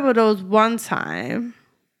I remember there was one time,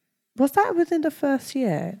 was that within the first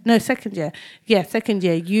year? No, second year. Yeah, second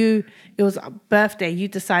year. It was a birthday. You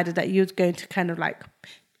decided that you was going to kind of like,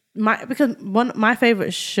 because one of my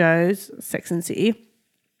favorite shows, Sex and the City,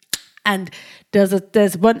 and there's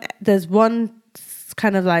one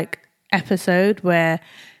kind of like episode where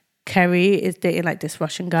Kerry is dating like this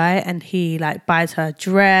Russian guy, and he like buys her a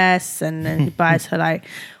dress, and then he buys her like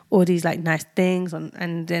all these like nice things,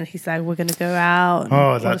 and then he's like, we're gonna go out.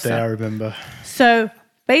 Oh, that day I remember. So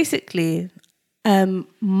basically,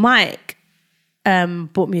 Mike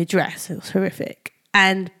bought me a dress. It was horrific,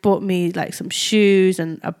 and bought me like some shoes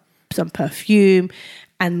and some perfume,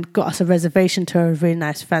 and got us a reservation to a really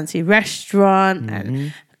nice fancy restaurant,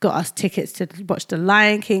 and got us tickets to watch The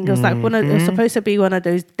Lion King. It was like it was supposed to be one of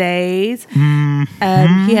those days. He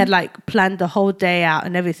had like planned the whole day out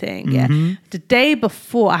and everything. Yeah, the day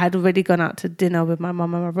before I had already gone out to dinner with my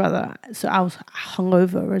mum and my brother, so I was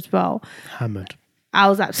hungover as well. Hammered. I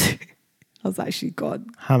was actually gone.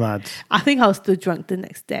 Hammered. I think I was still drunk the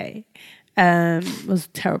next day. It was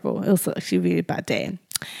terrible. It was actually a really bad day.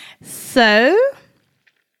 So,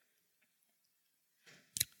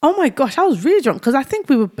 oh my gosh, I was really drunk because I think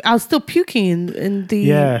I was still puking in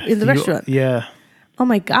the restaurant. Yeah. Oh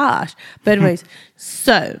my gosh. But anyways,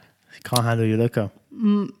 so can't handle your liquor.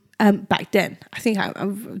 Back then, I think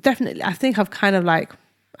I'm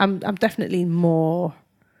definitely more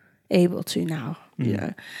able to now, you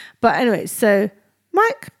know. But anyway, so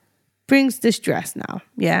Mike brings this dress now,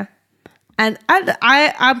 yeah. And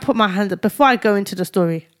I put my hand up. Before I go into the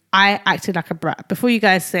story, I acted like a brat. Before you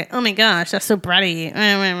guys say, oh my gosh, that's so bratty.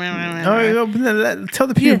 Tell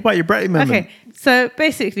the people about your bratty moment. Okay, so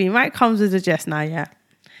basically, Mike comes with a dress now, yeah.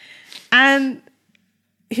 And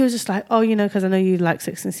he was just like, oh, because I know you like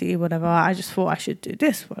Sex and the City, whatever. I just thought I should do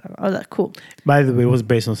this, whatever. I was like, cool. By the way, it wasn't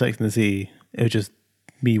based on Sex and the City. It was just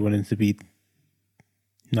me wanting to be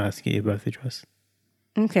nice to get your birthday dress.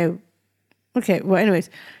 Okay. Well, anyways,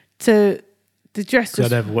 so the dress.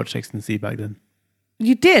 Because I'd never watched Sex and the City back then.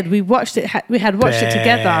 You did. We watched it. We had watched it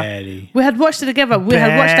together. We had watched it together. We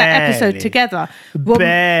had watched that episode together. Well,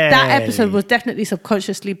 that episode was definitely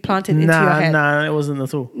subconsciously planted into your head. Nah, it wasn't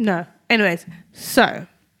at all. No. Anyways, so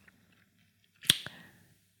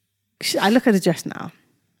I look at the dress now.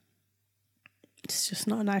 It's just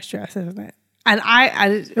not a nice dress, isn't it? And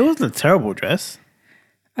it wasn't a terrible dress.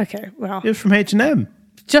 Okay, well, it was from H&M.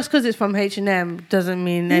 Just because it's from H&M doesn't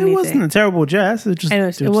mean anything. It wasn't a terrible dress. It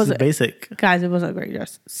was just basic. Guys, it wasn't a great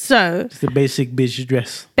dress. So it's a basic bitch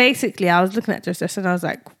dress. Basically, I was looking at this dress and I was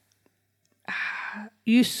like,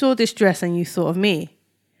 you saw this dress and you thought of me.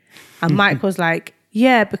 And Mike was like,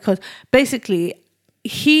 yeah, because basically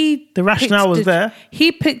the rationale was there.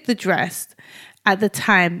 He picked the dress at the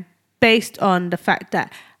time based on the fact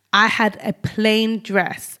that I had a plain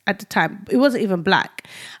dress at the time. It wasn't even black.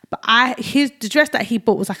 But the dress that he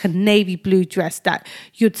bought was like a navy blue dress that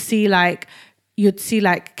you'd see like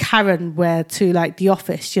Karen wear to like the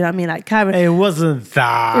office. You know what I mean? Like Karen. It wasn't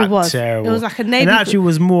that terrible. It was like a navy. And actually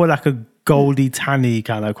was more like a goldy tanny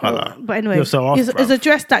kind of colour. But anyway, it's a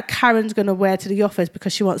dress that Karen's going to wear to the office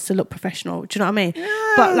because she wants to look professional. Do you know what I mean?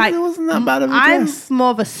 Yeah, but like, it wasn't that bad of a dress. I'm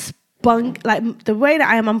more of a spunk. Like the way that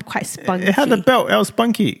I am, I'm quite spunky. It had a belt. It was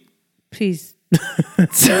spunky. Please.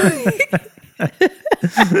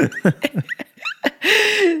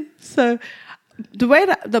 So the way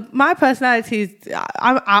that my personality is,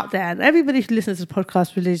 I'm out there, and everybody who listens to the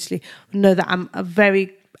podcast religiously know that I'm a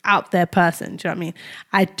very out there person. Do you know what I mean?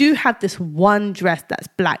 I do have this one dress that's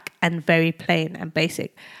black and very plain and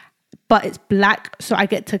basic, but it's black, so I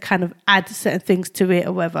get to kind of add certain things to it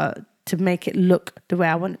or whatever to make it look the way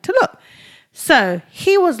I want it to look. So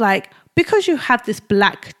he was like, because you have this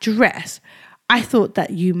black dress, I thought that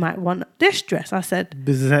you might want this dress. I said,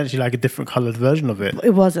 this is actually like a different coloured version of it.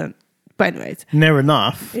 It wasn't. But anyways. Near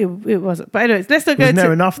enough. It wasn't. But anyways, let's not go into it.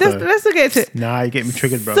 Near enough though. Let's not get into it. Nah, you get me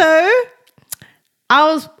triggered, bro. So,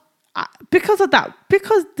 because of that,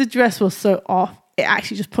 because the dress was so off, it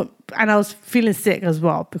actually just put, and I was feeling sick as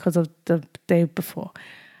well because of the day before.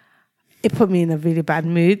 It put me in a really bad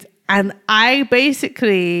mood. And I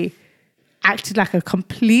basically acted like a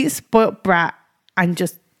complete spoilt brat and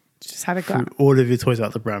just had a go. Threw all of your toys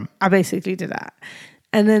out the pram. I basically did that.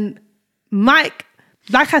 And then Mike,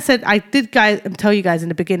 like I said, I did tell you guys in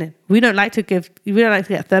the beginning, we don't like to get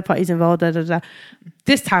third parties involved.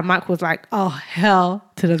 This time Mike was like, oh, hell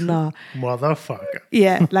to the no. Motherfucker.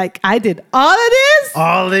 Yeah, like I did all of this.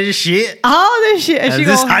 All this shit. And is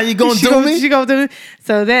this how you gonna do me? She gonna do me?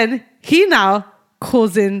 So then he now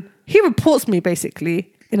calls in, he reports me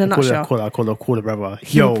basically in a nutshell. I call her brother.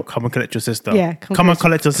 Yo, come and collect your sister. Yeah, come and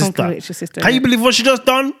collect your sister. Can you believe what she just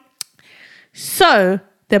done? So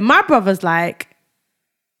then my brother's like,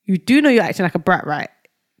 you do know you're acting like a brat, right?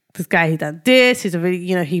 This guy, he done this. He's a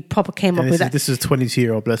really, he proper came up with that. This is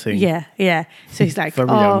 22-year-old blessing. Yeah. So he's like,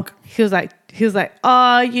 young. He was like,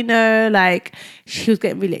 oh, like she was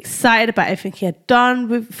getting really excited about everything he had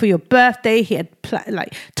done for your birthday. He had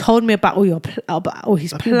told me about all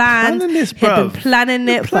his plans. He had been planning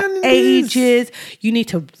it for ages. You need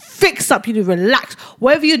to fix up. You need to relax.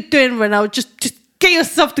 Whatever you're doing right now, just get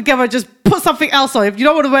yourself together. Just put something else on. If you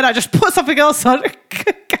don't want to wear that, just put something else on.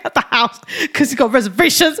 Get out the house because you got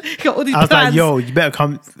reservations. You got all these plans. I was like, yo, you better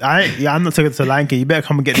come. I'm not taking it to Lion King. You better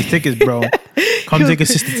come and get the tickets, bro. Come take your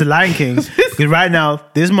sister to Lion King. Because right now,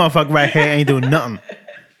 this motherfucker right here ain't doing nothing.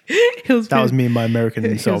 That was me and my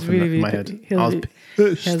American self in my head. He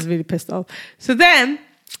was really pissed off. So then,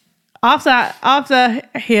 after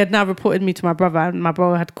he had now reported me to my brother, and my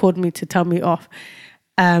brother had called me to tell me off,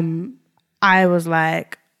 I was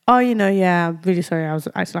like, oh, I'm really sorry. I was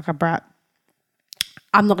acting like a brat.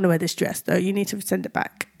 I'm not going to wear this dress, though. You need to send it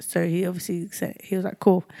back. So he obviously said, he was like,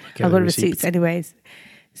 cool. I've got receipts anyways.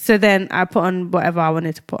 So then I put on whatever I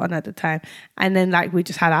wanted to put on at the time. And then we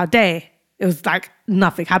just had our day. It was like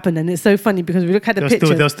nothing happened. And it's so funny because we look at the pictures.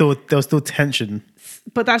 There was still tension.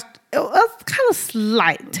 But it was kind of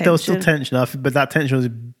slight tension. There was still tension, but that tension was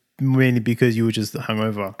mainly because you were just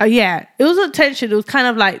hungover. Oh, yeah. It wasn't tension. It was kind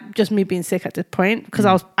of like just me being sick at this point because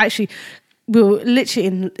I was we were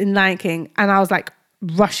literally in Lion King and I was like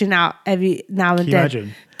rushing out every now and then.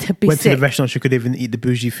 Imagine? To be Went sick. to the restaurant, you could even eat the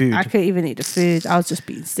bougie food. I couldn't even eat the food. I was just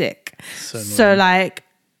being sick. So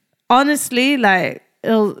honestly, the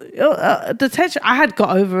tension, I had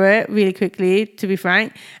got over it really quickly, to be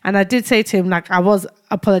frank. And I did say to him, I was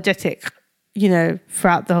apologetic,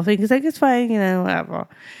 throughout the whole thing. He's like, it's fine, whatever.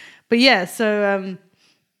 But yeah, so,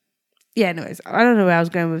 anyways, I don't know where I was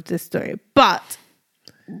going with this story. But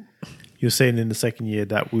you're saying in the second year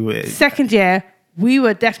that we were... Second year, we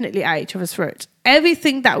were definitely at each other's throats.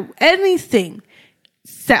 Anything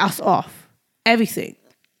set us off. Everything.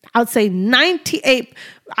 I would say 98...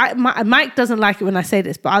 Mike doesn't like it when I say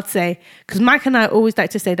this, but I'd say... Because Mike and I always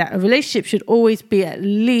like to say that a relationship should always be at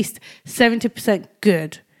least 70%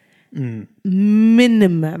 good.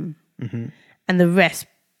 Minimum. Mm-hmm. And the rest...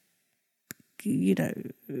 you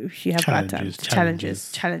have bad times,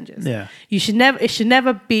 challenges. Yeah, it should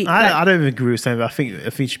never be. I don't even agree with saying that. I think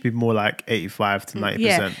it should be more like 85 to 90%.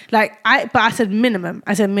 Yeah, but I said minimum.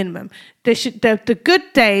 The good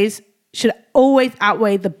days should always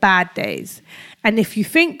outweigh the bad days. And if you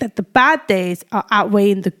think that the bad days are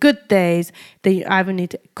outweighing the good days, then you either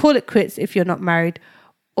need to call it quits if you're not married,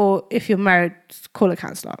 or if you're married, call a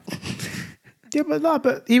counsellor. Yeah,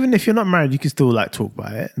 but even if you're not married, you can still talk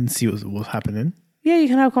about it and see what's happening. Yeah, you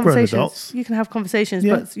can have conversations. Adults. You can have conversations,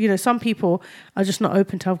 yeah. But some people are just not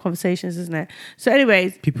open to have conversations, isn't it? So,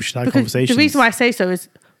 anyways, people should have conversations. The reason why I say so is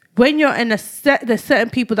when you're in there's certain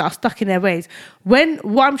people that are stuck in their ways. What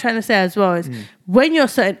I'm trying to say as well is when you're a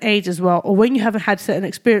certain age as well, or when you haven't had certain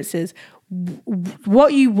experiences,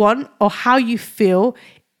 what you want or how you feel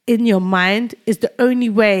in your mind is the only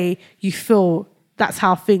way you feel that's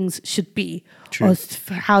how things should be. True. Or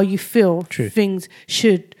how you feel things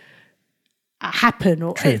should happen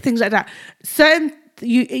or things like that.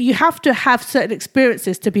 You have to have certain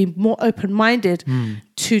experiences to be more open-minded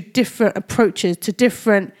to different approaches, to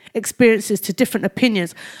different experiences, to different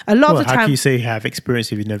opinions. A lot of the time, how can you say you have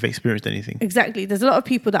experience if you've never experienced anything? Exactly. There's a lot of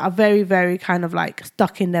people that are very, very kind of like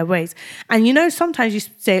stuck in their ways. And you know, sometimes you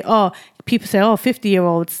say, people say,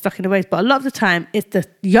 50-year-olds stuck in their ways. But a lot of the time, it's the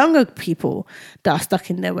younger people that are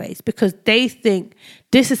stuck in their ways because they think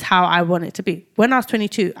this is how I want it to be. When I was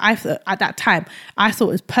 22, at that time, I thought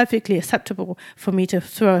it was perfectly acceptable for me to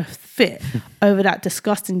throw a fit over that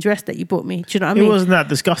disgusting dress that you bought me. Do you know what I mean? It wasn't that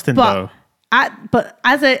disgusting though. But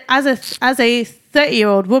as a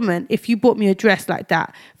 30-year-old woman, if you bought me a dress like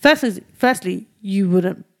that, firstly, you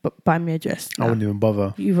wouldn't buy me a dress. I wouldn't even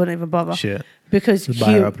bother. You wouldn't even bother. Shit. Because just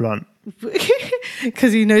buy her a plant.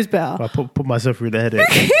 Because he knows better. I put myself through the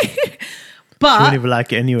headache. But she wouldn't even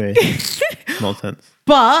like it anyway. Nonsense.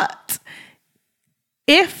 But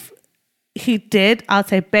if he did, I'd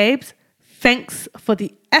say, babes, thanks for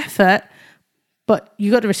the effort, but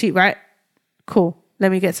you got the receipt, right? Cool.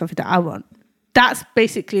 Let me get something that I want. That's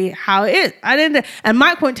basically how it is. And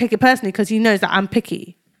Mike won't take it personally because he knows that I'm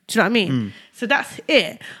picky. Do you know what I mean? So that's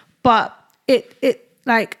it. But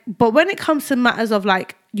but when it comes to matters of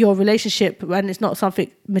like your relationship, when it's not something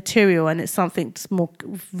material and it's something that's more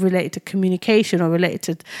related to communication or related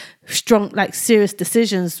to strong, like serious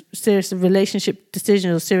decisions, serious relationship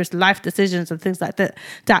decisions or serious life decisions and things like that,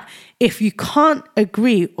 that if you can't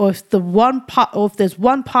agree or if there's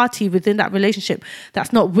one party within that relationship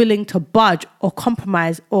that's not willing to budge or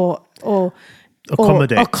compromise or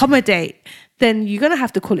accommodate, then you're going to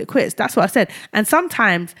have to call it quits. That's what I said. And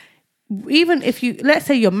sometimes, even if let's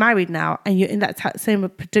say you're married now and you're in that same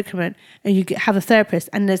predicament and you have a therapist,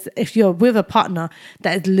 and if you're with a partner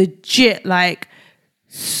that is legit like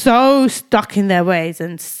so stuck in their ways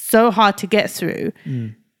and so hard to get through,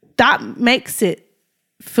 that makes it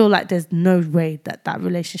feel like there's no way that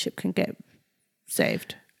relationship can get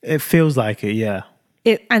saved. It feels like it, yeah.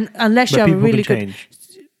 And unless you have a really good,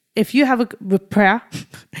 if you have a prayer,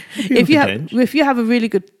 if you have a really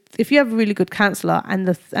good counselor and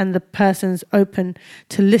the person's open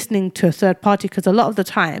to listening to a third party, because a lot of the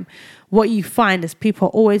time what you find is people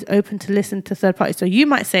are always open to listen to third parties. So you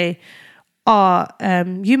might say,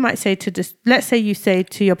 let's say you say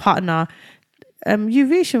to your partner, you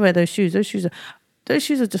really should wear those shoes. Those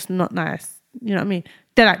shoes are just not nice. You know what I mean?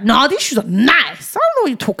 They're like, nah, these shoes are nice. I don't know what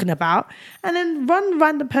you're talking about. And then one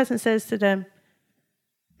random person says to them,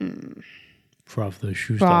 Bruv, those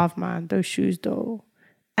shoes. Bruv, man, those shoes though.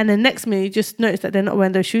 And then next minute, you just notice that they're not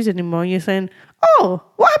wearing those shoes anymore. And you're saying, oh,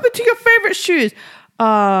 what happened to your favorite shoes?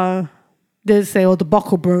 They say, the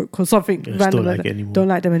buckle broke or something random. Don't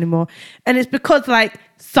like them anymore. And it's because like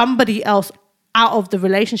somebody else out of the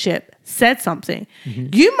relationship said something.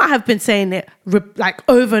 You might have been saying it like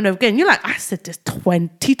over and over again. You're like, I said this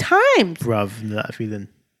 20 times. Bruv, that feeling.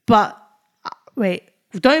 But wait,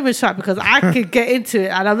 don't even shout because I could get into it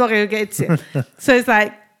and I'm not going to get into it. So it's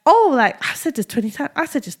like, I said this 20 times. I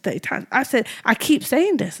said this 30 times. I keep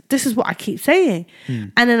saying this. This is what I keep saying.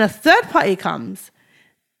 And then a third party comes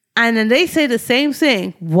and then they say the same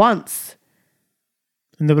thing once.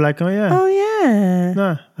 And they'll be like, oh yeah. Oh yeah.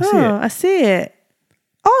 No, I see it.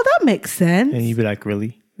 Oh, that makes sense. And you'd be like,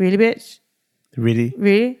 really? Really, bitch? Really?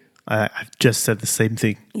 Really? I've just said the same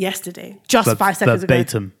thing. Yesterday. Just 5 seconds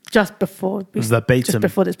verbatim. ago. Just before. Verbatim. Just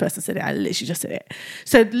before this person said it. I literally just said it.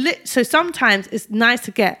 So sometimes it's nice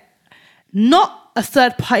to get not a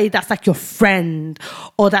third party that's like your friend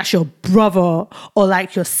or that's your brother or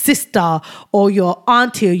like your sister or your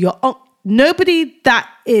auntie or your uncle. Nobody that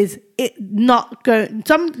is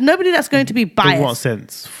nobody that's going to be biased. In what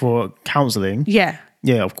sense? For counselling? Yeah.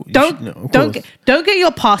 Yeah, of course. Don't get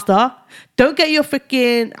your pastor. Don't get your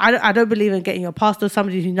freaking. I don't believe in getting your pastor.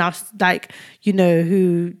 Somebody who now like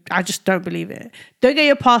who I just don't believe it. Don't get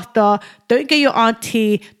your pastor. Don't get your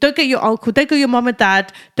auntie. Don't get your uncle. Don't get your mom and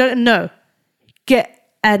dad. Get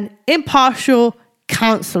an impartial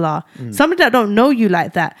counselor. Somebody that don't know you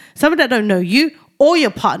like that. Somebody that don't know you or your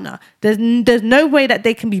partner. There's no way that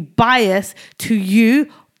they can be biased to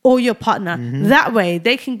you or your partner. That way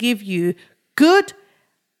they can give you good.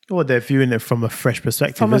 Or they're viewing it from a fresh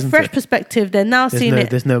perspective. From a fresh perspective, they're now seeing it.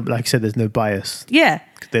 There's no, like I said, there's no bias. Yeah.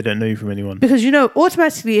 They don't know you from anyone. Because,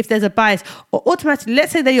 automatically, if there's a bias, or automatically,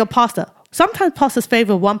 let's say they're your pastor. Sometimes pastors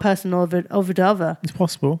favor one person over the other. It's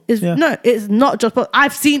possible. No, it's not just, but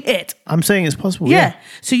I've seen it. I'm saying it's possible. Yeah.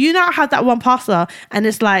 So you now have that one pastor, and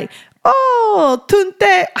it's like, oh,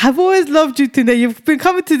 Tunde, I've always loved you, Tunde. You've been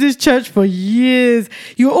coming to this church for years.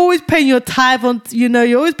 You're always paying your tithe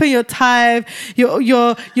you're always paying your tithe.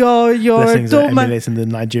 You're Blessings are emulating the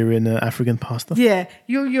Nigerian African pastor. Yeah,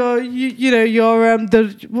 you're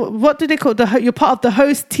what do they call you're part of the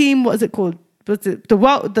host team. What is it called? Was it the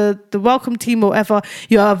welcome team or whatever?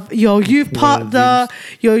 You're youth partner.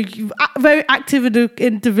 You're very active in the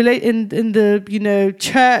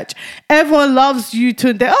church. Everyone loves you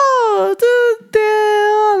today. Oh, today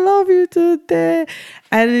I love you today.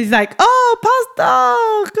 And he's like, oh,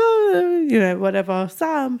 pastor, whatever.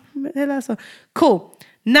 Sam, cool.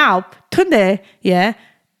 Now Tunde,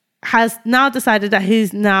 has now decided that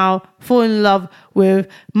he's now fallen in love with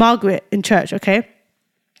Margaret in church. Okay.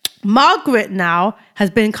 Margaret now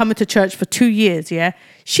has been coming to church for 2 years,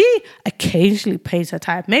 She occasionally pays her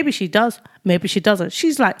tithe. Maybe she does, maybe she doesn't.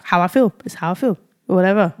 She's like, how I feel is how I feel, or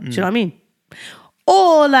whatever. Do you know what I mean?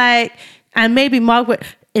 Or and maybe Margaret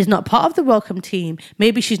is not part of the welcome team.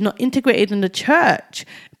 Maybe she's not integrated in the church.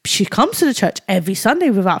 She comes to the church every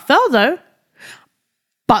Sunday without fail, though.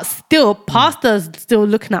 But still, pastor's still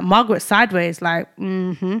looking at Margaret sideways, like,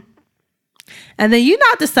 And then you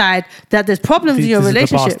now decide that there's problems in your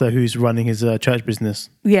relationship. This is the pastor who's running his church business.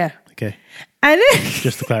 Yeah. Okay. And then,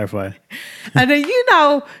 just to clarify. And then you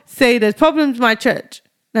now say there's problems in my church.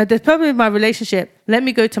 Now there's problems in my relationship. Let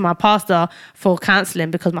me go to my pastor for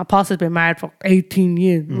counseling because my pastor's been married for 18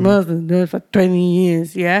 years. For 20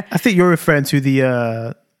 years. Yeah. I think you're referring to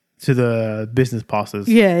the business pastors.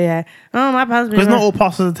 Yeah. Oh, my pastor's been because not all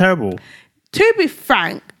pastors are terrible. To be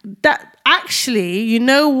frank, that actually, you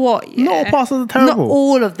know what? Yeah, not all pastors are terrible. Not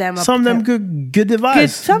all of them are. Some of them good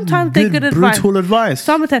advice. Sometimes they're good advice. Brutal advice.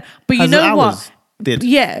 Some of them. But you know what? Did.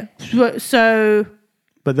 Yeah. So.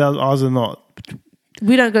 But ours are not.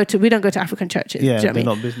 We don't go to African churches. Yeah, do you know they're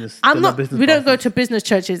what I mean? not business. We don't go to business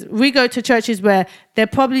churches. We go to churches where they're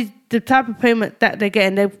probably the type of payment that they're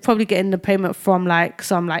getting. They're probably getting the payment from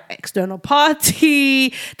some external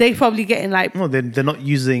party. They're probably getting No, they're not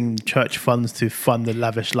using church funds to fund the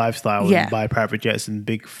lavish lifestyle and buy private jets and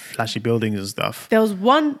big flashy buildings and stuff. There was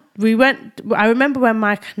one I remember when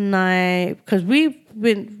Mike and I, because there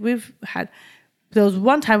was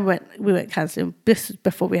one time we went counselling. This is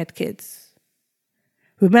before we had kids.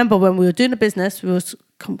 Remember when we were doing the business, we were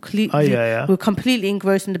completely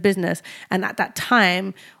engrossed in the business. And at that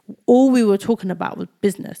time, all we were talking about was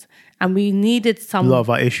business. And we needed a lot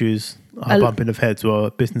of our issues, our bumping of heads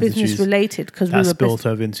were business issues. Related. Because we were spilled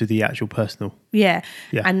over into the actual personal. Yeah.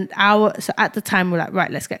 And so at the time, we're like,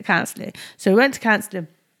 right, let's get counselling. So we went to counselling.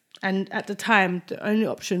 And at the time, the only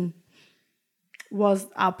option was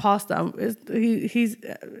our pastor. He's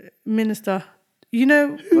a minister. You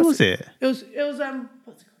know, who was it? It was what's it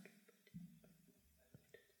called?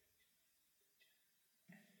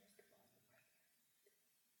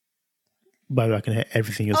 By the way, I can hear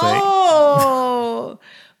everything you're saying. Oh,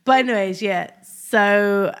 but anyways, yeah.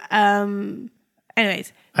 So,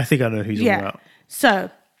 anyways, I think I know who you're talking about. So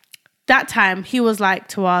that time he was like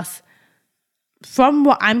to us, from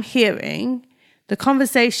what I'm hearing, the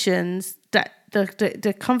conversations that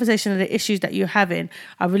the conversation and the issues that you're having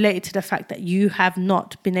are related to the fact that you have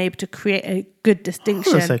not been able to create a good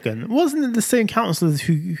distinction. Hold on a second. Wasn't it the same counsellors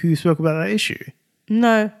who spoke about that issue?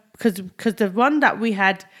 No, because the one that we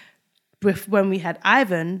had when we had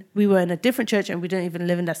Ivan, we were in a different church and we didn't even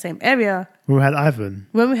live in that same area. When we had Ivan,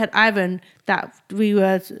 that we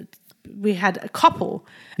had a couple,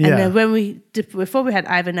 and then before we had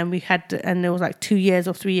Ivan, and it was like 2 years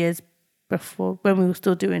or 3 years before when we were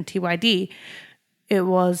still doing TYD, it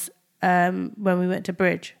was when we went to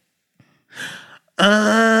Bridge.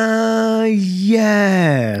 Yes,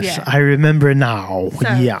 I remember now.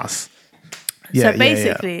 Yes. Yeah, so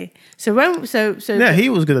basically, he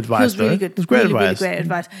was good advice. He was really good. It was great advice. Really great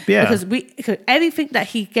advice. Yeah. Because everything that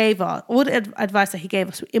he gave us, all the advice that he gave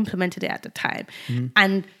us, we implemented it at the time,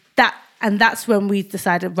 and that's when we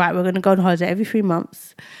decided, right, we're going to go on holiday every 3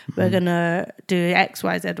 months. We're going to do X,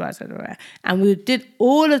 Y, Z, Y, Z, Y. And we did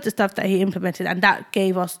all of the stuff that he implemented, and that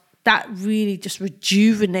gave us, that really just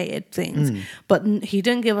rejuvenated things. But he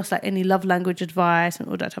didn't give us any love language advice and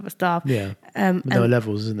all that type of stuff. Yeah. There were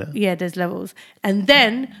levels, isn't it? Yeah, there's levels. And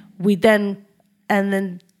then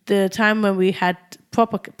the time when we had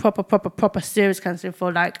proper serious counselling for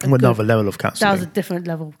another level of counselling. That was a different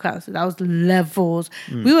level of counselling. That was levels.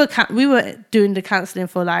 We were doing the counselling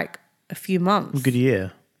for a few months. A good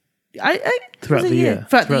year. Throughout the year.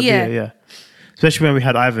 Yeah. Especially when we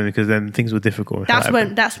had Ivan, because then things were difficult.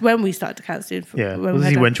 That's when we started counselling.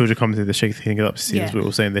 When children come in, they shake things up. See, as we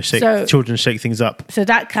were saying, children shake things up. So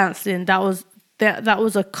that counselling, that that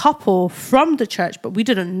was a couple from the church, but we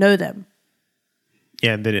didn't know them.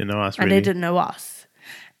 Yeah, and they didn't know us, really. And they didn't know us.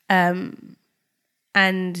 And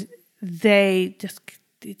it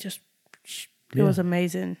was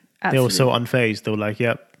amazing. Absolutely. They were so unfazed. They were like,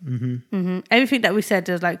 yep. Mm-hmm. Mm-hmm. Everything that we said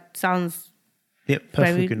was like, sounds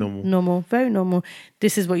perfectly normal. Normal, very normal.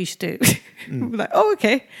 This is what you should do. We're like, oh,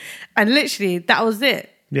 okay. And literally, that was it.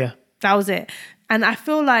 Yeah. That was it. And I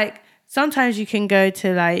feel like sometimes you can go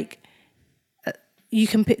to like, you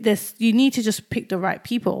can pick this, you need to just pick the right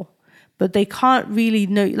people, but they can't really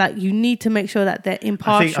know, like you need to make sure that they're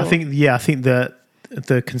impartial. I think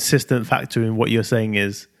the consistent factor in what you're saying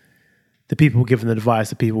is the people giving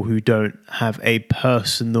advice are people who don't have a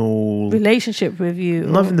personal relationship with you.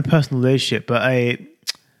 Not even the personal relationship, but they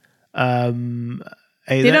don't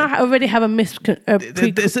already have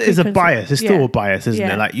it's a bias. It's still a bias, isn't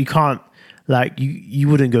it? Like you can't, like you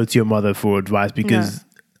wouldn't go to your mother for advice because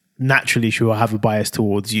naturally she will have a bias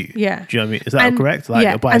towards you. Yeah. Do you know what I mean? Is that correct? Like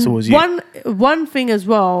a bias towards you. One thing as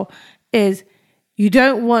well is you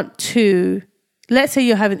don't want to, let's say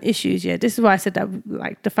you're having issues. Yeah. This is why I said that,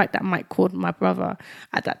 like the fact that Mike called my brother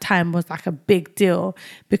at that time was like a big deal,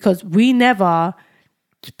 because we never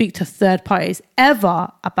speak to third parties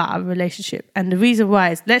ever about our relationship. And the reason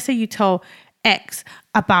why is, let's say you tell X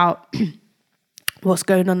about what's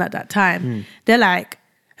going on at that time. They're like,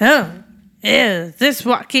 oh, is this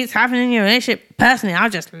what keeps happening in your relationship? Personally, I'll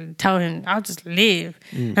just tell him, I'll just leave.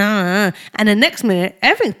 And the next minute,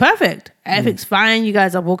 everything's perfect. Everything's fine. You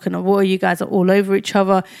guys are walking on water. You guys are all over each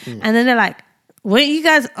other. And then they're like, weren't you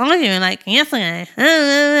guys arguing like yesterday?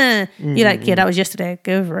 You're like, yeah, that was yesterday.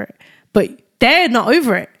 Go over it. But they're not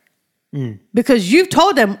over it because you've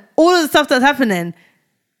told them all of the stuff that's happening.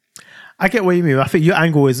 I get what you mean. I think your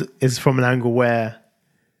angle is from an angle where,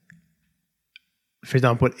 for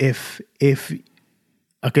example, if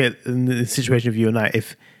okay, in the situation of you and I,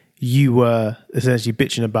 if you were essentially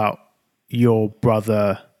bitching to your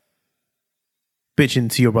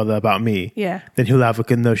brother about me, then he'll have a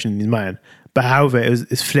good notion in his mind. But however,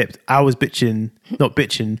 it's flipped. I was not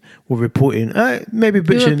bitching, or reporting, maybe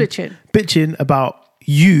bitching about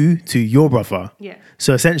you to your brother. Yeah.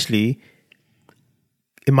 So essentially,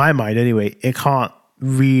 in my mind anyway, it can't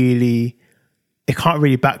really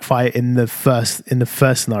backfire in the first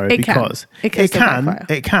scenario because it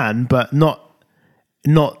can, but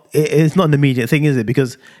it's not an immediate thing, is it?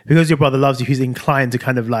 Because your brother loves you, he's inclined to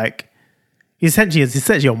kind of like, it's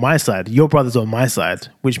essentially on my side. Your brother's on my side,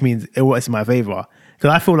 which means it works in my favor.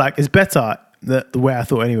 Because I feel like it's better, the way I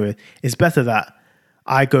thought anyway, it's better that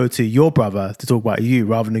I go to your brother to talk about you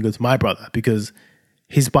rather than go to my brother, because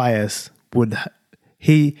his bias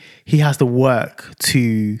he has to work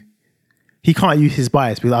to, he can't use his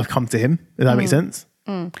bias because I've come to him. Does that make sense?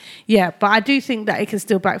 Yeah, but I do think that it can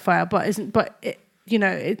still backfire, but it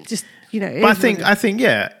just. But I think,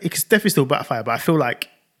 yeah, it can definitely still backfire, but I feel like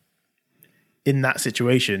in that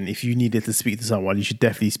situation, if you needed to speak to someone, you should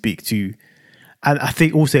definitely speak to, and I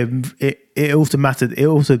think also it also mattered. It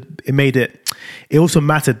also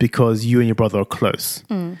mattered because you and your brother are close.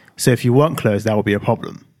 So if you weren't close, that would be a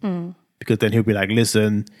problem. Because then he'll be like,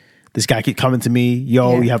 listen, this guy keep coming to me,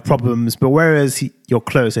 you have problems. But whereas you're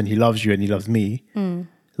close and he loves you and he loves me,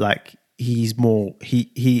 like he's more,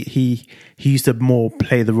 he used to more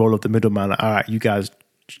play the role of the middleman. Like, all right, you guys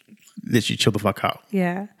literally chill the fuck out.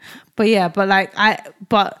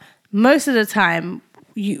 But most of the time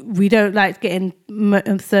we don't like getting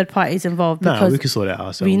third parties involved, because we can sort it out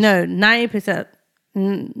ourselves. We know 99%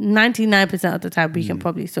 of the time we can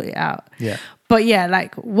probably sort it out. Yeah. But yeah,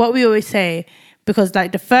 like what we always say, because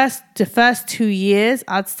like the first 2 years,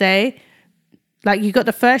 I'd say, like you got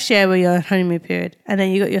the first year where you're on honeymoon period, and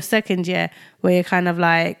then you got your second year where you're kind of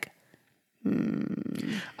like,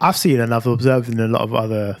 I've seen and I've observed in a lot of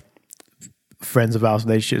other friends of ours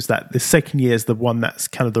relationships that the second year is the one that's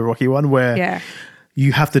kind of the rocky one, where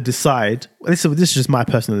you have to decide. This is just my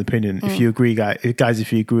personal opinion. If you agree, guys,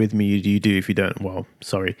 if you agree with me, you do. If you don't, well,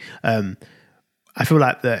 sorry. I feel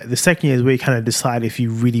like the second year is where you kind of decide if you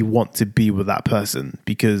really want to be with that person,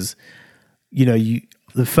 because the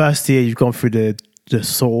first year you've gone through the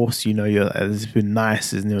source, it's been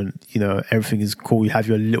nice, and everything is cool. You have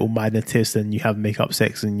your little minor tiffs and you have make-up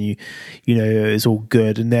sex, and it's all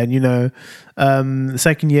good. And then the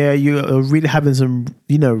second year you're really having some,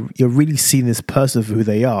 you're really seeing this person for who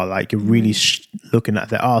they are. Like you're really looking at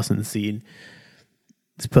their ass and seeing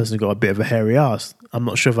this person's got a bit of a hairy ass. I'm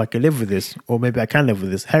not sure if I can live with this, or maybe I can live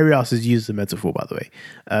with this. Hairy ass is used as a metaphor, by the way.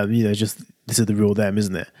 Just this is the real them,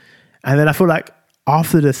 isn't it? And then I feel like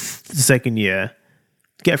after the second year,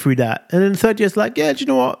 get through that, and then the third year is like, yeah, do you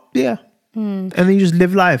know what? Yeah. And then you just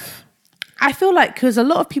live life. I feel like, because a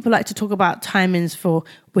lot of people like to talk about timings for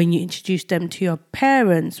when you introduce them to your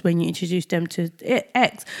parents, when you introduce them to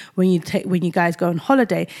ex, when you guys go on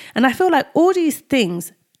holiday. And I feel like all these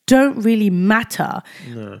things don't really matter.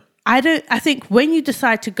 No. I think when you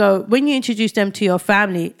decide to go, when you introduce them to your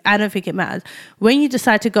family, I don't think it matters. When you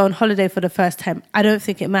decide to go on holiday for the first time, I don't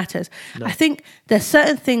think it matters. No. I think there's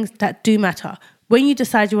certain things that do matter. When you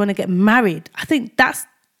decide you want to get married, I think that's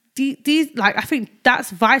I think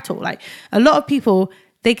that's vital. Like, a lot of people,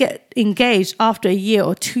 they get engaged after a year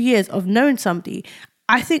or 2 years of knowing somebody.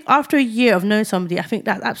 I think after a year of knowing somebody, I think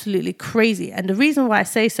that's absolutely crazy. And the reason why I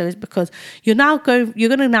say so is because you've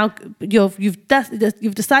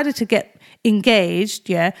decided to get engaged,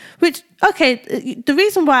 yeah, which, okay, the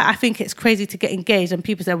reason why I think it's crazy to get engaged, and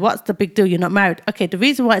people say, what's the big deal? You're not married. Okay, the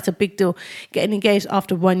reason why it's a big deal getting engaged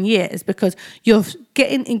after 1 year is because you're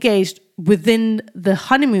getting engaged within the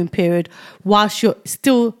honeymoon period whilst you're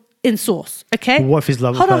still in source, okay? What if his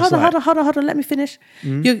love? Hold on. Let me finish.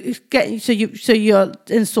 You're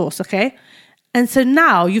in source, okay? And so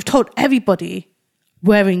now you've told everybody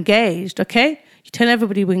we're engaged, okay? You tell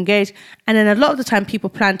everybody we're engaged, and then a lot of the time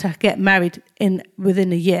people plan to get married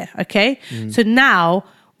within a year, okay? So now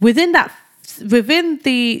within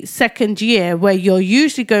the second year, where you're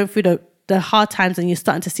usually going through the hard times and you're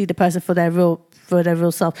starting to see the person for their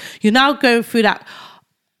real self, you're now going through that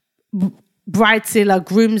bridezilla,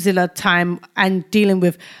 groomzilla time and dealing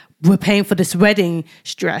with, we're paying for this wedding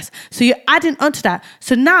stress. So you're adding onto that.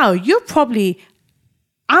 So now you've probably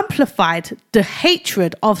amplified the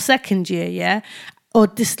hatred of second year, yeah? Or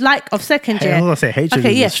dislike of second year. I was going to say hatred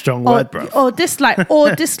is a strong word, bro. Or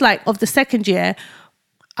dislike of the second year.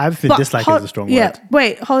 I think dislike is a strong word. Yeah,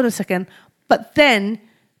 wait, hold on a second. But then,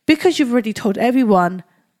 because you've already told everyone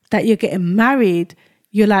that you're getting married,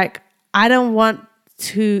 you're like, I don't want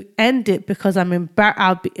to end it because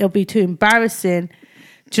it'll be too embarrassing.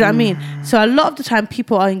 Do you know what I mean? So a lot of the time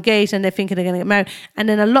people are engaged and they're thinking they're going to get married. And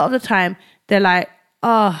then a lot of the time they're like,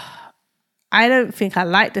 oh, I don't think I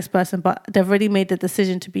like this person, but they've already made the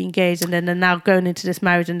decision to be engaged, and then they're now going into this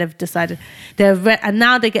marriage and they've decided and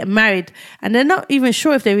now they get married and they're not even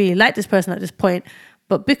sure if they really like this person at this point.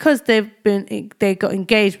 But because they got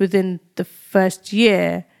engaged within the first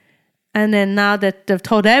year, and then now that they've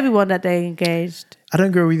told everyone that they're engaged. I don't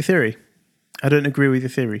agree with your theory. I don't agree with your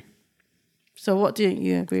theory. So what do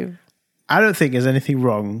you agree with? I don't think there's anything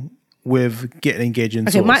wrong with getting engaged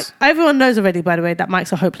in source. Mike, everyone knows already, by the way, that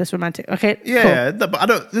Mike's a hopeless romantic. Okay? Yeah, cool. But I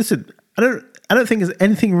don't think there's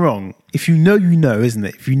anything wrong. If you know, isn't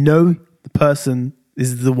it? If you know the person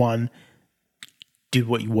is the one, do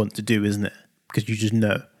what you want to do, isn't it? Because you just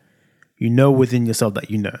know. You know within yourself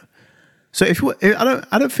that you know. So I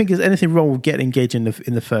don't think there's anything wrong with getting engaged in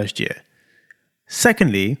the first year.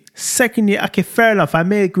 Second year, okay, fair enough. I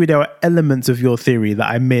may agree there are elements of your theory that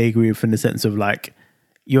I may agree with, in the sense of like,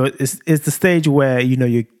 it's the stage where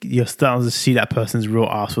you're starting to see that person's real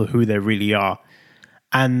ass for who they really are,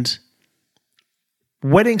 and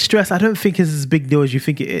wedding stress, I don't think is as big deal as you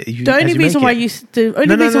think it is. The only reason why you're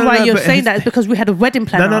saying that is because we had a wedding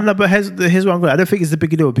planner. No. But here's what I'm going. I don't think it's a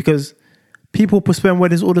big deal because people postpone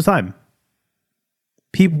weddings all the time.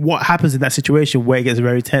 What happens in that situation where it gets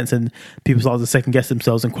very tense and people start to second guess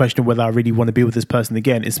themselves and question whether I really want to be with this person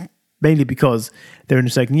again, is mainly because they're in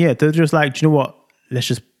the second year. They're just like, do you know what? Let's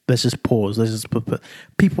just pause.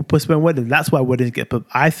 People postpone weddings. That's why weddings get.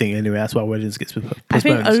 I think anyway. That's why weddings get postponed. I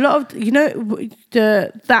think a lot of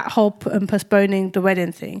that whole postponing the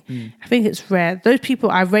wedding thing. I think it's rare. Those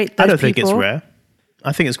people, I rate. Those I don't think people. it's rare.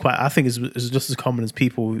 I think it's just as common as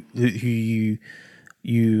people who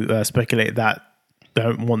you speculate that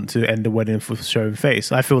don't want to end the wedding for showing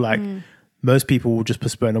face. I feel like most people will just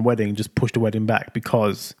postpone a wedding, just push the wedding back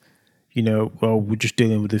because, we're just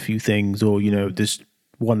dealing with a few things, or, just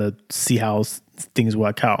want to see how things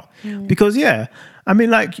work out. Because, I mean,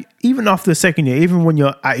 like, even after the second year, even when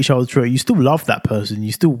you're at each other's throat, you still love that person.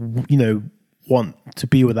 You still, want to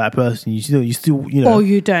be with that person. You still. Or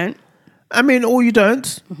you don't. I mean, or you don't.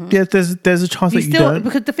 Mm-hmm. Yeah, there's a chance that you don't.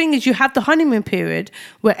 Because the thing is, you have the honeymoon period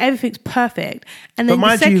where everything's perfect, and then but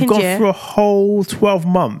mind you, you've gone through a whole 12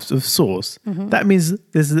 months of source. Mm-hmm. That means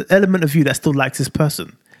there's an element of you that still likes this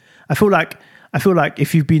person. I feel like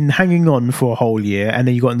if you've been hanging on for a whole year and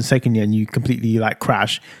then you got in the second year and you completely like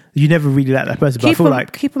crash, you never really like that person.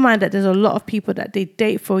 But keep in mind that there's a lot of people that they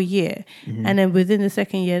date for a year, and then within the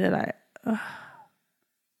second year they're like, ugh.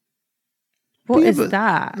 What is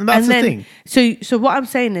that? That's the thing. So what I'm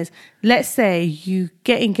saying is, let's say you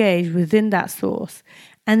get engaged within that source,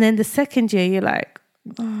 and then the second year you're like,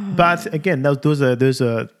 oh. But again, those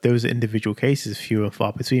are individual cases, few and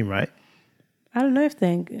far between, right? I don't know if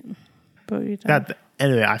they. But you don't.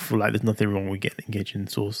 Anyway, I feel like there's nothing wrong with getting engaged in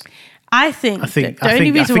source. I think the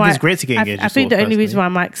only reason why it's great to get engaged in source. I think the only reason why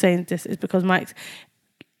Mike's saying this is because Mike's,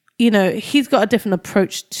 he's got a different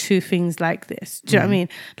approach to things like this. Do you know what I mean?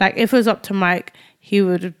 Like, if it was up to Mike, he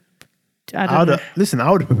would. Listen, I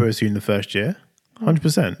would have proposed to you in the first year,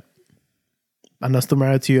 100%, and I'm still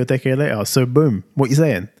married to you a decade later. So, boom, what you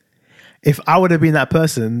saying? If I would have been that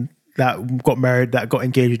person that got married, that got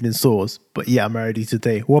engaged in source, but yeah, I'm married to you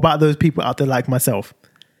today. What about those people out there like myself?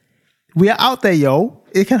 We are out there, yo.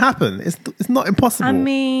 It can happen. It's not impossible. I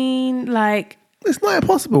mean, like, it's not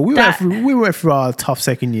impossible. We went through our tough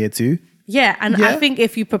second year too. Yeah, and I think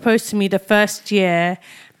if you proposed to me the first year,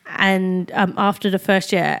 and after the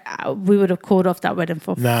first year, we would have called off that wedding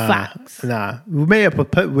for facts. We may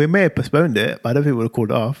have postponed it, but I don't think we would have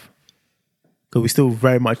called it off because we still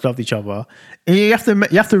very much loved each other. And you have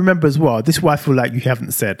to remember as well. This is what I feel like you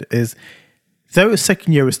haven't said is. Though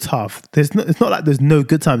second year is tough, it's not like there's no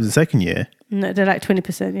good times in second year. No, they're like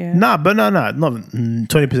 20%, yeah. Not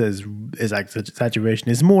 20% is like exaggeration.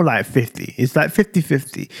 It's more like 50. It's like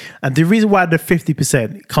 50-50. And the reason why the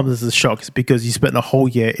 50% comes as a shock is because you spent the whole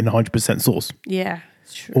year in 100% source. Yeah,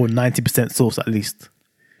 it's true. Or 90% source at least.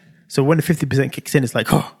 So when the 50% kicks in, it's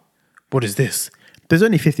like, oh, what is this? There's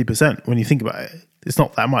only 50% when you think about it. It's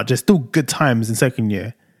not that much. There's still good times in second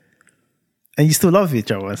year. And you still love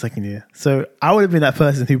each other in second year. So I would have been that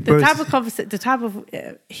person who the type of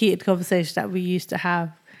heated conversation that we used to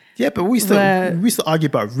have. Yeah, but we still argue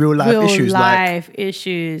about real life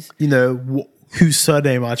issues. Whose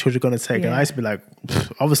surname our children are going to take. Yeah. And I used to be like,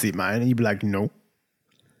 obviously, man. And you'd be like, no.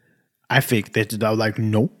 I think that I was like,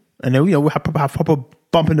 no. And then, we have proper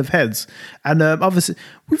bumping of heads. And obviously,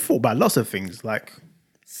 we thought about lots of things like...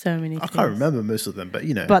 So many things. I can't remember most of them, but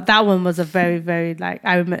But that one was a very, very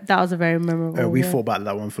I remember that was a very memorable. We thought about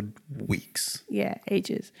that one for weeks. Yeah,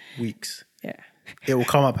 ages. Weeks. Yeah. It will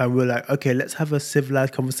come up and we're like, okay, let's have a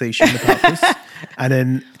civilized conversation about this. And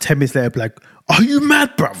then 10 minutes later, be like, are you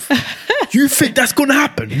mad, bruv? You think that's gonna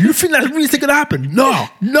happen? You think that's really gonna happen? No.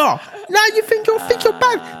 Now you think you're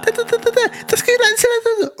bad. That's good.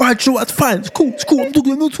 All right, Joe, that's fine. It's cool. I'm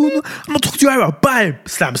not talking to you ever. Bye.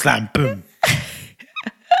 Slam, boom.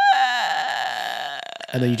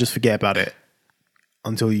 And then you just forget about it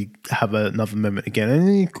until you have another moment again. And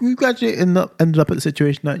then you gradually ended up at the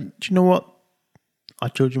situation that, do you know what? Our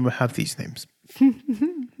children will have these names.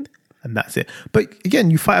 And that's it. But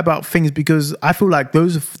again, you fight about things because I feel like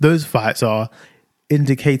those fights are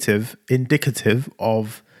indicative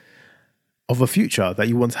of a future that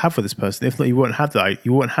you want to have for this person. If not, you won't have the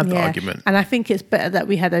argument. And I think it's better that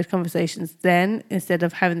we had those conversations then instead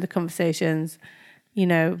of having the conversations,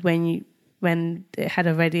 when it had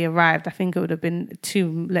already arrived. I think it would have been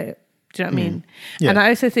too late. Do you know what I mean? Yeah. And I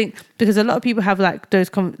also think because a lot of people have like those,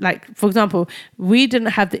 for example, we didn't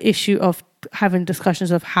have the issue of having discussions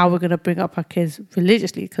of how we're going to bring up our kids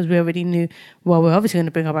religiously because we already knew, well, we're obviously going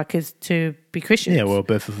to bring up our kids to be Christians. Yeah, we're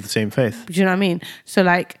both of the same faith. Do you know what I mean? So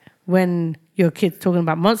like when your kid's talking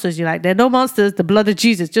about monsters, you're like, they're no monsters, the blood of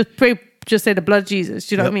Jesus. Just say the blood of Jesus.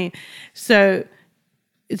 Do you know what I mean? So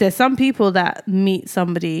there's some people that meet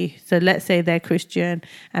somebody, so let's say they're Christian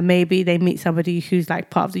and maybe they meet somebody who's like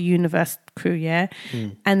part of the universe crew, yeah?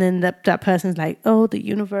 And then that person's like, oh, the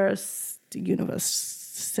universe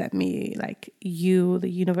sent me like you, the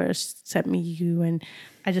universe sent me you, and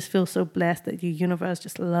I just feel so blessed that the universe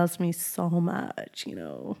just loves me so much,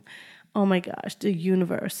 Oh my gosh, the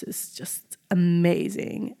universe is just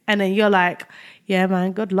amazing. And then you're like, yeah,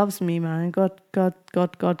 man, God loves me, man. God. Thank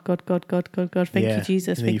you,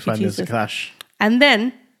 Jesus. And then you find there's a clash. And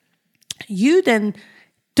then you don't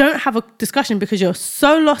have a discussion because you're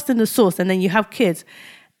so lost in the source, and then you have kids,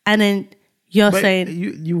 and then you're saying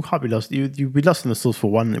you can't be lost. You'd be lost in the source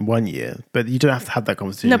for one year, but you don't have to have that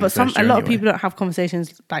conversation. No, but a lot of people don't have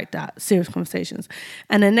conversations like that, serious conversations.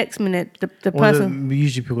 And the next minute, the person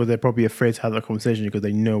usually people they're probably afraid to have that conversation because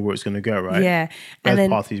they know where it's going to go, right? Yeah, and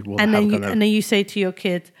then you say to your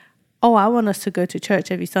kid, "Oh, I want us to go to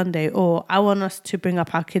church every Sunday," or "I want us to bring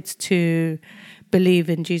up our kids to believe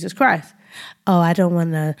in Jesus Christ." Oh, I don't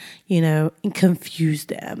want to, confuse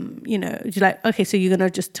them. You're like, okay, so you're going to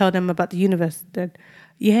just tell them about the universe. Then,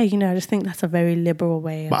 yeah, I just think that's a very liberal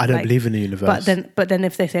way. But I don't believe in the universe. But then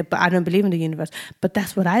if they say, but I don't believe in the universe, but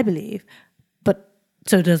that's what I believe. But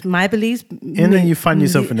so does my beliefs. And then you find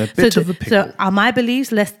yourself in a bit of a pickle. So are my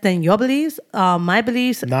beliefs less than your beliefs? Are my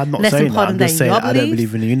beliefs no, I'm not less saying important that. I'm just than saying your I beliefs? don't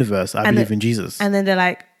believe in the universe. I believe in Jesus. And then they're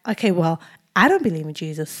like, okay, well, I don't believe in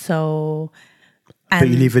Jesus, so... But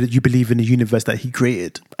you believe in the universe that he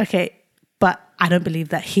created. Okay, but I don't believe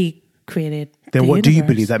that he created. Then the what do you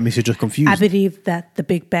universe. believe? That means you're just confused. I believe that the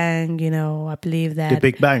Big Bang, I believe that... The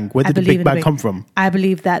Big Bang. Where did the Big Bang come from? I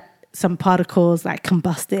believe that some particles like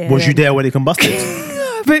combusted. Was you there when it combusted?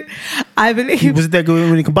 But I believe... You wasn't there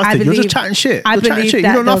when it combusted. You're just chatting shit. I believe You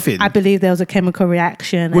know nothing. I believe there was a chemical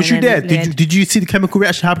reaction. Was you there? Did you see the chemical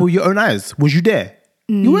reaction happen with your own eyes? Was you there?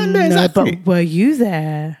 You weren't there, exactly. But were you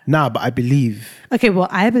there? Nah, but I believe. Okay, well,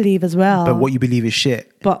 I believe as well. But what you believe is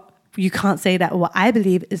shit. But you can't say that what I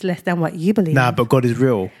believe is less than what you believe. Nah, but God is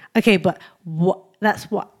real. Okay, but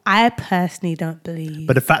that's what I personally don't believe.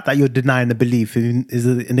 But the fact that you're denying the belief is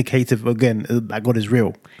an indicative, again, that God is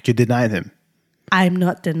real. You're denying him. I'm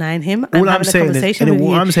not denying him. All I'm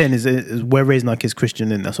saying is we're raising our kids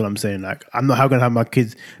Christian, and that's what I'm saying. Like, I'm not going to have my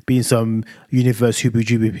kids being some universe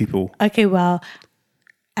hoobie-jooby people. Okay, well,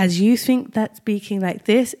 as you think that speaking like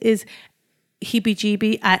this is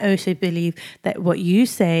heebie-jeebie, I also believe that what you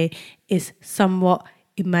say is somewhat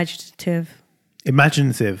imaginative.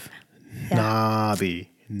 Imaginative? Yeah. Nah, B.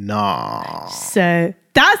 Nah. So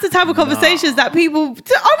that's the type of conversations that people,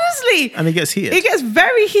 honestly. And it gets heated. It gets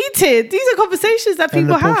very heated. These are conversations that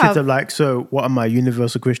people have. And the kids are like, so what am I,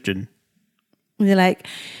 universal Christian? And you're like,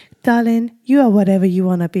 darling, you are whatever you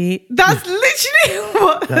want to be. That's literally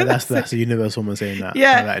what. That's a universal woman saying that.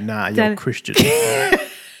 Yeah. I'm like, nah, you're Christian.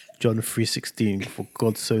 John 3:16, for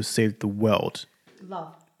God so saved the world.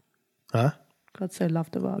 Love. Huh? God so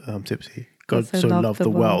loved the world. I'm tipsy. God so loved the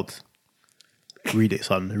world. Read it,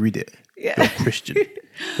 son. Read it. Yeah. You're Christian.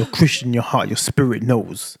 You're Christian in your heart. Your spirit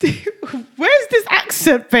knows. Where's this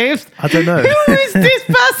accent, babes? I don't know. Who is this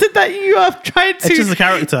person that you are trying to... It's just a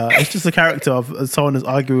character. It's just a character of someone who's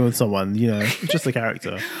arguing with someone, It's just a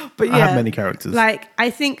character. But yeah, I have many characters. Like,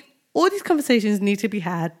 I think all these conversations need to be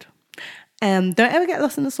had. Don't ever get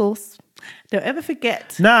lost in the sauce. Don't ever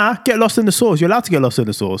forget. Nah, get lost in the sauce. You're allowed to get lost in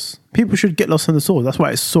the sauce. People should get lost in the sauce. That's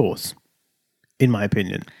why it's sauce, in my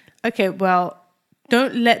opinion. Okay, well,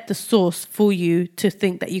 don't let the sauce fool you to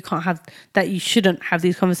think that you shouldn't have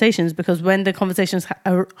these conversations, because when the conversations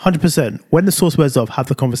are 100%, when the sauce wears off, have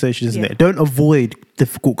the conversation, isn't it? Don't avoid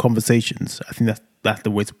difficult conversations. I think that's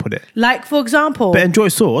the way to put it. Like, for example, but enjoy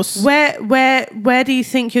sauce. Where do you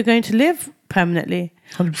think you're going to live permanently?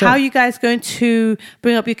 100%. How are you guys going to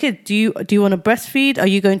bring up your kid? Do you want to breastfeed? Are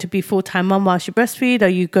you going to be full-time mum whilst you breastfeed? Are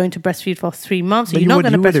you going to breastfeed for 3 months? Are you not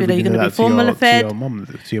going to breastfeed? Are you going to be formula fed?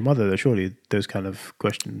 To your mother, surely those kind of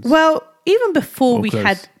questions. Well, even before we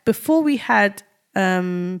got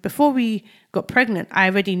pregnant, I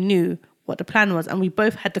already knew what the plan was, and we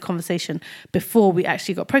both had the conversation before we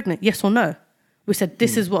actually got pregnant. Yes or no? We said,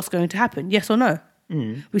 this is what's going to happen. Yes or no?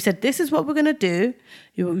 We said, this is what we're going to do.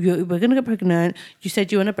 We're going to get pregnant. You said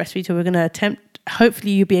you want to breastfeed, so we're going to attempt,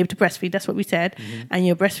 hopefully you'll be able to breastfeed. That's what we said. And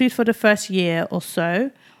you'll breastfeed for the first year or so,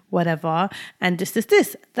 whatever. And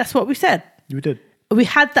this. That's what we said. You did. We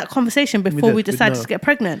had that conversation before we decided to get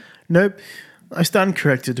pregnant. Nope. I stand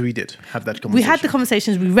corrected. We did have that conversation. We had the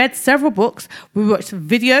conversations. We read several books. We watched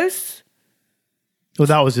videos. Well,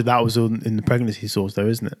 that was in the pregnancy source, though,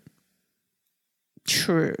 isn't it?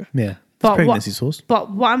 True. Yeah. But pregnancy source.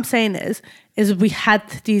 But what I'm saying is we had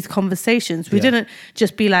these conversations. We didn't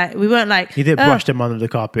just be like, we weren't like... You didn't brush them under the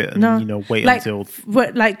carpet and, wait until...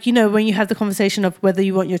 Like, when you have the conversation of whether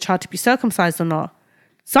you want your child to be circumcised or not.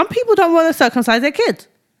 Some people don't want to circumcise their kids.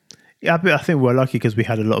 Yeah, but I think we're lucky because we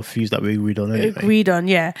had a lot of views that we agreed on anyway. Agreed on,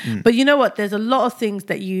 yeah. But you know what? There's a lot of things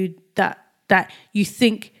that you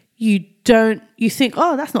think,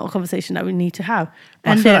 oh, that's not a conversation that we need to have.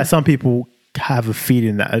 And I feel like some people have a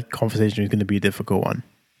feeling that a conversation is going to be a difficult one.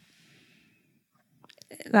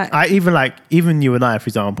 Even you and I, for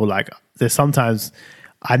example, like there's sometimes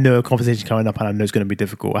I know a conversation coming up and I know it's going to be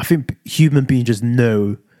difficult. I think human beings just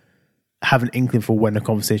have an inkling for when a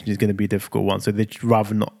conversation is going to be a difficult one. So they'd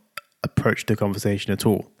rather not approach the conversation at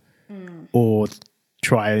all or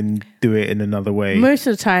try and do it in another way. Most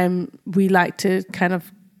of the time we like to kind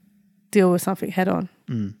of deal with something head on.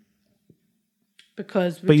 But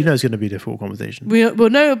it's going to be a difficult conversation.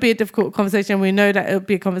 We'll know it'll be a difficult conversation. We know that it'll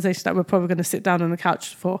be a conversation that we're probably going to sit down on the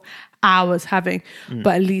couch for hours having.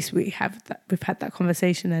 But at least we've had that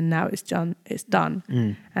conversation, and now it's done. It's done,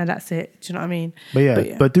 and that's it. Do you know what I mean?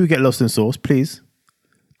 But do get lost in sauce, please.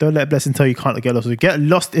 Don't let Blessing tell you can't get lost. Get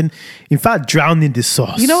lost in fact, drown in this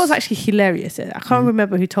sauce. You know what's actually hilarious? I can't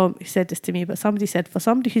remember who said this to me, but somebody said, for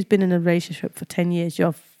somebody who's been in a relationship for 10 years,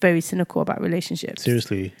 you're very cynical about relationships.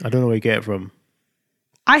 Seriously, I don't know where you get it from.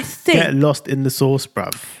 I think get lost in the sauce,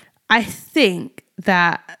 bruv. I think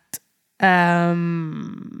that there's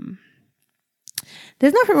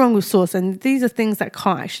nothing wrong with sauce, and these are things that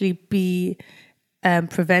can't actually be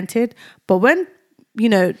prevented. But when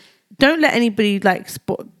don't let anybody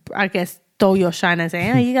I guess, stole your shine and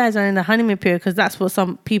say, you guys are in the honeymoon period, because that's what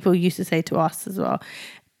some people used to say to us as well.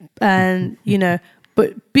 And,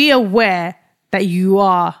 but be aware that you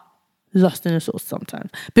are lost in the sauce sometimes.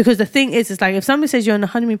 Because the thing is, it's like, if somebody says you're in the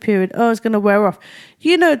honeymoon period, it's going to wear off.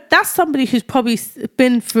 That's somebody who's probably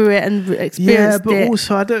been through it and experienced it. Yeah, but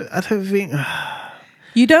also, I don't think...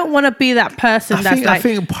 You don't want to be that person I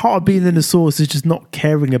think part of being in the sauce is just not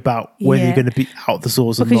caring about whether you're going to be out the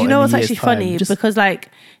sauce or not. Because what's actually funny? Because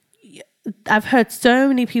I've heard so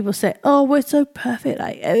many people say, we're so perfect.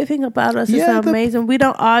 Like, everything about us is so amazing. We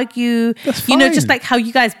don't argue. That's fine. Just like how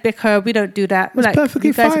you guys bicker, we don't do that. That's perfectly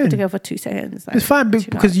you guys fine. are together for 2 seconds. It's fine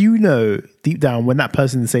because deep down when that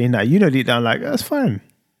person is saying that, deep down like, that's fine.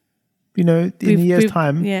 In a year's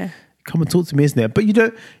time, come and talk to me, isn't it? But you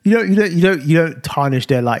don't tarnish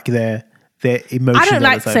their emotion.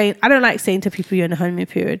 I don't like saying to people you're in a honeymoon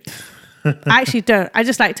period. I actually don't. I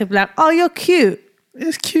just like to be like, you're cute.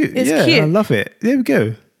 It's cute. It's cute. I love it. There we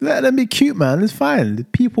go. Let them be cute, man. It's fine.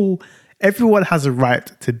 Everyone has a right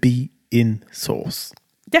to be in sauce.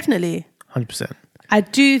 Definitely. 100%. I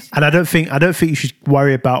do. And I don't think you should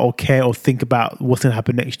worry about or care or think about what's going to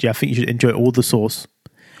happen next year. I think you should enjoy all the sauce.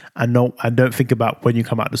 And don't think about when you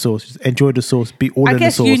come out the sauce. Just enjoy the sauce. Be all in the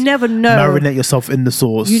sauce. I guess you never know. Marinate yourself in the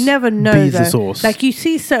sauce. You never know. Be the sauce. Like, you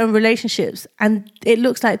see certain relationships and it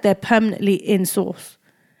looks like they're permanently in sauce.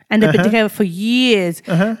 And they've been together for years.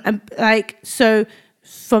 And where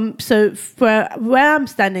I'm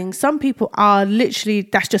standing, some people are literally,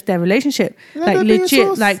 that's just their relationship.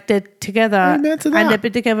 Legit, like they're together and they've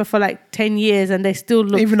been together for 10 years and they still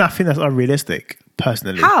look. Even I think that's unrealistic,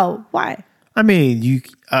 personally. How? Why? I mean, you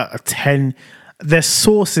 10. There's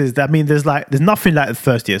sauces that there's nothing like the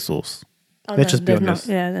first year sauce. Let's just be honest.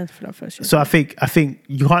 That's not first year. So I think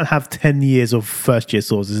you can't have 10 years of first year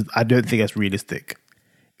sauces. I don't think that's realistic.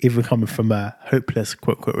 Even coming from a hopeless,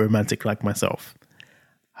 quote, quote, romantic like myself.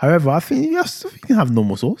 However, I think you can have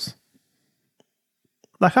normal sauce.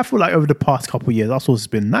 I feel like over the past couple of years, our sauce has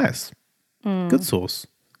been nice. Good sauce.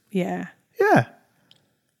 Yeah. Yeah.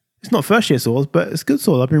 It's not first year sauce, but it's good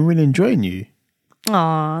sauce. I've been really enjoying you.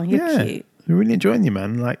 Aw, you're cute. I've been really enjoying you,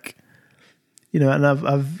 man. And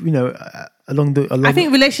I've along the... I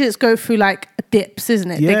think relationships go through dips,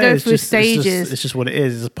 isn't it? Yeah, they go through stages. It's just what it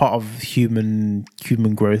is. It's part of human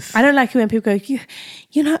growth. I don't like it when people go,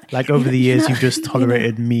 you know... Over the years, you've just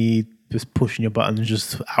tolerated me just pushing your buttons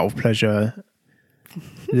just out of pleasure,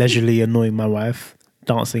 leisurely annoying my wife,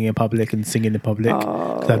 dancing in public and singing in public,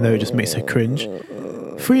 because I know it just makes her cringe.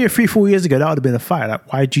 4 years ago, that would have been a fight.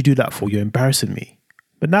 Why'd you do that for? You're embarrassing me.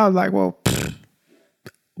 But now,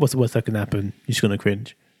 what's the worst that can happen? You're just going to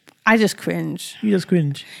cringe. I just cringe. You just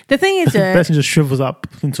cringe. The thing is, the person just shrivels up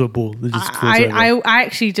into a ball. I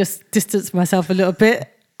actually just distance myself a little bit.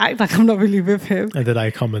 Act like I'm not really with him. And then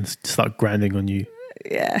I come and start grinding on you.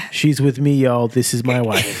 Yeah. She's with me, y'all. This is my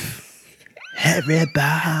wife.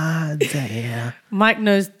 Everybody. Mike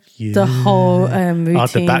knows the whole routine.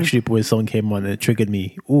 After the Backstreet Boys song came on, it triggered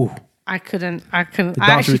me. Ooh. I couldn't. The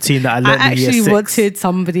dance routine that I learned in year 6. I actually wanted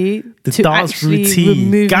somebody to actually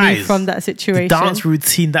remove me from that situation. The dance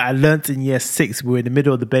routine that I learned in year 6, we were in the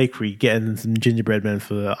middle of the bakery getting some gingerbread men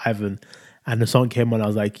for Ivan. And the song came on. I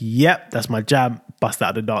was like, yep, that's my jam. Bust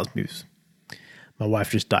out the dance moves. My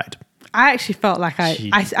wife just died. I actually felt like I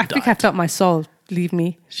think I felt my soul leave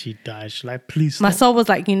me. She died. She's like, please stop. My soul was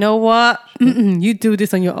like, you know what? You do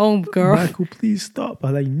this on your own, girl. Michael, please stop.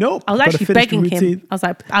 I was like, nope. I was actually begging him.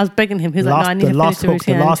 I was begging him. He was like, no, I need to finish the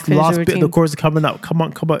routine. The last bit of the chorus is coming up. Come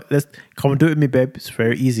on. Let's come and do it with me, babe. It's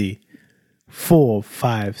very easy. 4,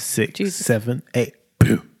 5, 6, 7, 8.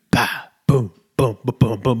 Boom, bah, boom, boom, boom,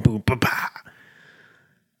 boom, boom, boom, boom, bah.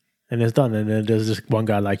 And it's done. And then there's just one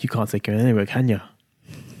guy like, you can't take it anywhere, can you?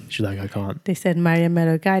 She's like, I can't. They said, marry a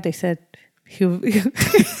mellow guy. They said, he'll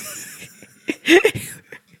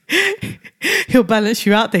balance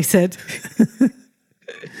you out, they said.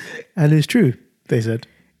 And it's true, they said.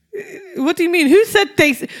 What do you mean? Who said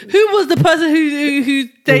they? Who was the person who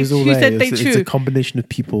said they true? It's a combination of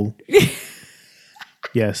people.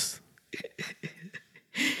 Yes.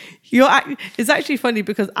 It's actually funny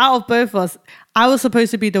because out of both of us, I was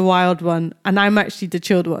supposed to be the wild one, and I'm actually the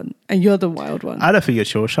chilled one, and you're the wild one. I don't think you're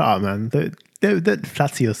chill. Shut up, man. Don't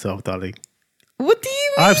flatter yourself, darling. What do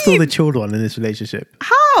you mean? I'm still the chilled one in this relationship.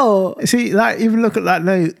 How? See, even look at that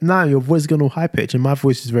now, your voice is going all high pitch, and my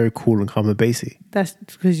voice is very cool and calm and bassy. That's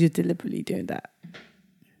because you're deliberately doing that.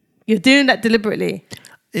 You're doing that deliberately.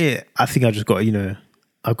 Yeah, I think I just got,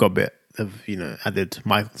 I've got a bit of, added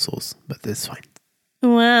Michael sauce, but it's fine.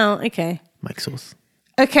 Wow, okay. Mike sauce.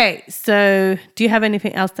 Okay, so do you have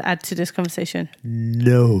anything else to add to this conversation?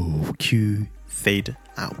 No. Cue fade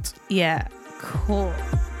out. Yeah, cool.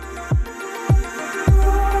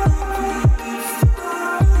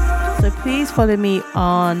 So please follow me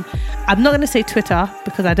on, I'm not going to say Twitter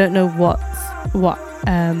because I don't know what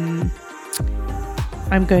I'm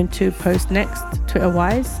going to post next Twitter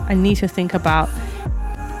wise. I need to think about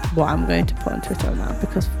what I'm going to put on Twitter now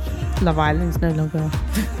because Love Island is no longer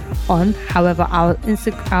on. However, our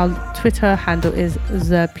Twitter handle is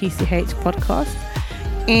the PCH podcast,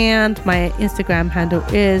 and my Instagram handle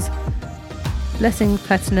is Blessing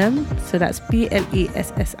Platinum. So that's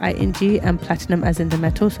BLESSING, and platinum as in the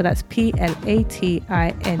metal. So that's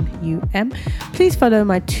PLATINUM. Please follow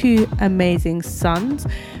my two amazing sons.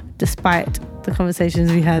 Despite the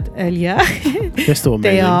conversations we had earlier, they're still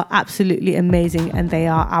amazing. They are absolutely amazing, and they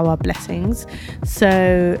are our blessings.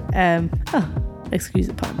 So, excuse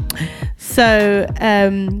the pun. So,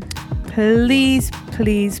 please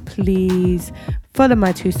follow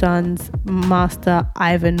my two sons, Master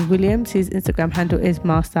Ivan Williams, whose Instagram handle is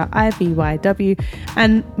Master IVYW,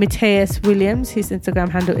 and Mateus Williams, whose Instagram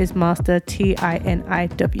handle is Master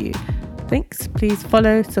TINIW. Thanks. Please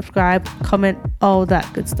follow, subscribe, comment, all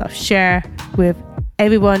that good stuff. Share with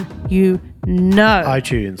everyone you know.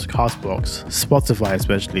 iTunes, Castbox, Spotify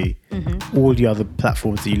especially, all the other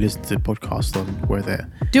platforms that you listen to podcasts on, we're there.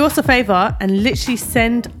 Do us a favor and literally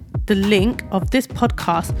send the link of this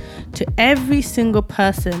podcast to every single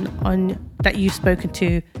person that you've spoken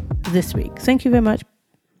to this week. Thank you very much.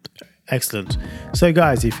 Excellent. So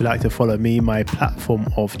guys, if you'd like to follow me, my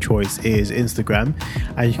platform of choice is Instagram,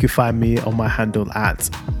 and you can find me on my handle at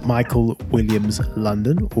Michael Williams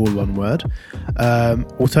London, all one word.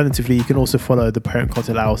 Alternatively, you can also follow the Parent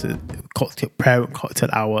Cocktail Hour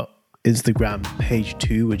Instagram page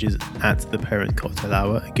too, which is at the Parent Cocktail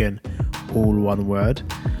Hour, again all one word.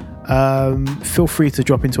 Feel free to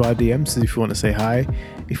drop into our DMs if you want to say hi,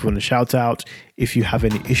 if you want to shout out, if you have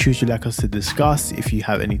any issues you'd like us to discuss, if you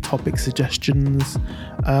have any topic suggestions,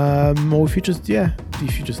 or if you just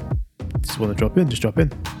want to drop in, just drop in,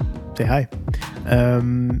 say hi.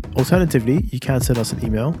 Alternatively, you can send us an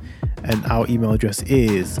email, and our email address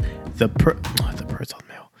is the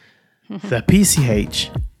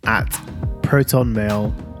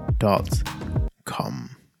PCH@protonmail.com.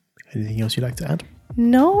 Anything else you'd like to add?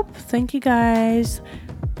 Nope. Thank you guys.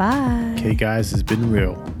 Bye. Okay, guys, it's been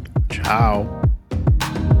real. Ciao.